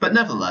 but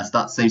nevertheless,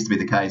 that seems to be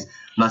the case.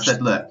 And I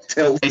said, look,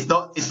 it's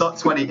not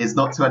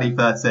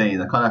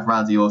 2013. I can't have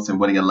Randy Orton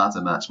winning a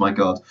ladder match. My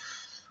God.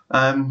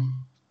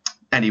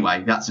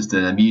 Anyway, that's just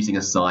an amusing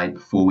aside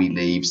before we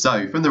leave.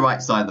 So, from the right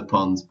side of the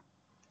pond,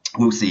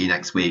 we'll see you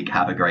next week.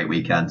 Have a great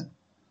weekend.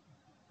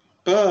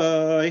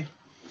 Bye.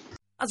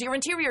 As your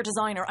interior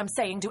designer, I'm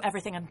saying do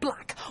everything in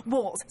black.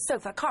 Walls,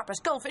 sofa, carpet,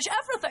 goldfish,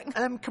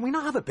 everything. Can we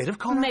not have a bit of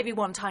colour? Maybe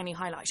one tiny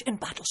highlight in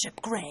Battleship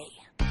Grey.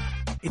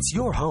 It's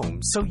your home,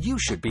 so you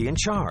should be in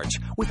charge.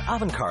 With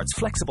Avantcard's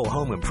flexible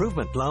home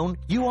improvement loan,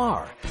 you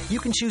are. You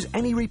can choose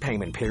any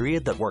repayment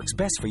period that works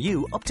best for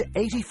you, up to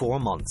 84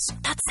 months.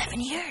 That's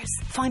 7 years.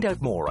 Find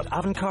out more at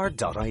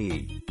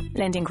avantcard.ie.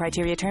 Lending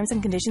criteria, terms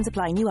and conditions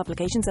apply. New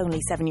applications only.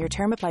 7-year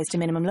term applies to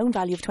minimum loan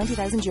value of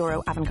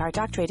 €20,000. Avantcard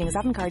DAC trading as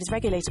Avantcard is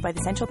regulated by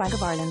the Central Bank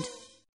of Ireland.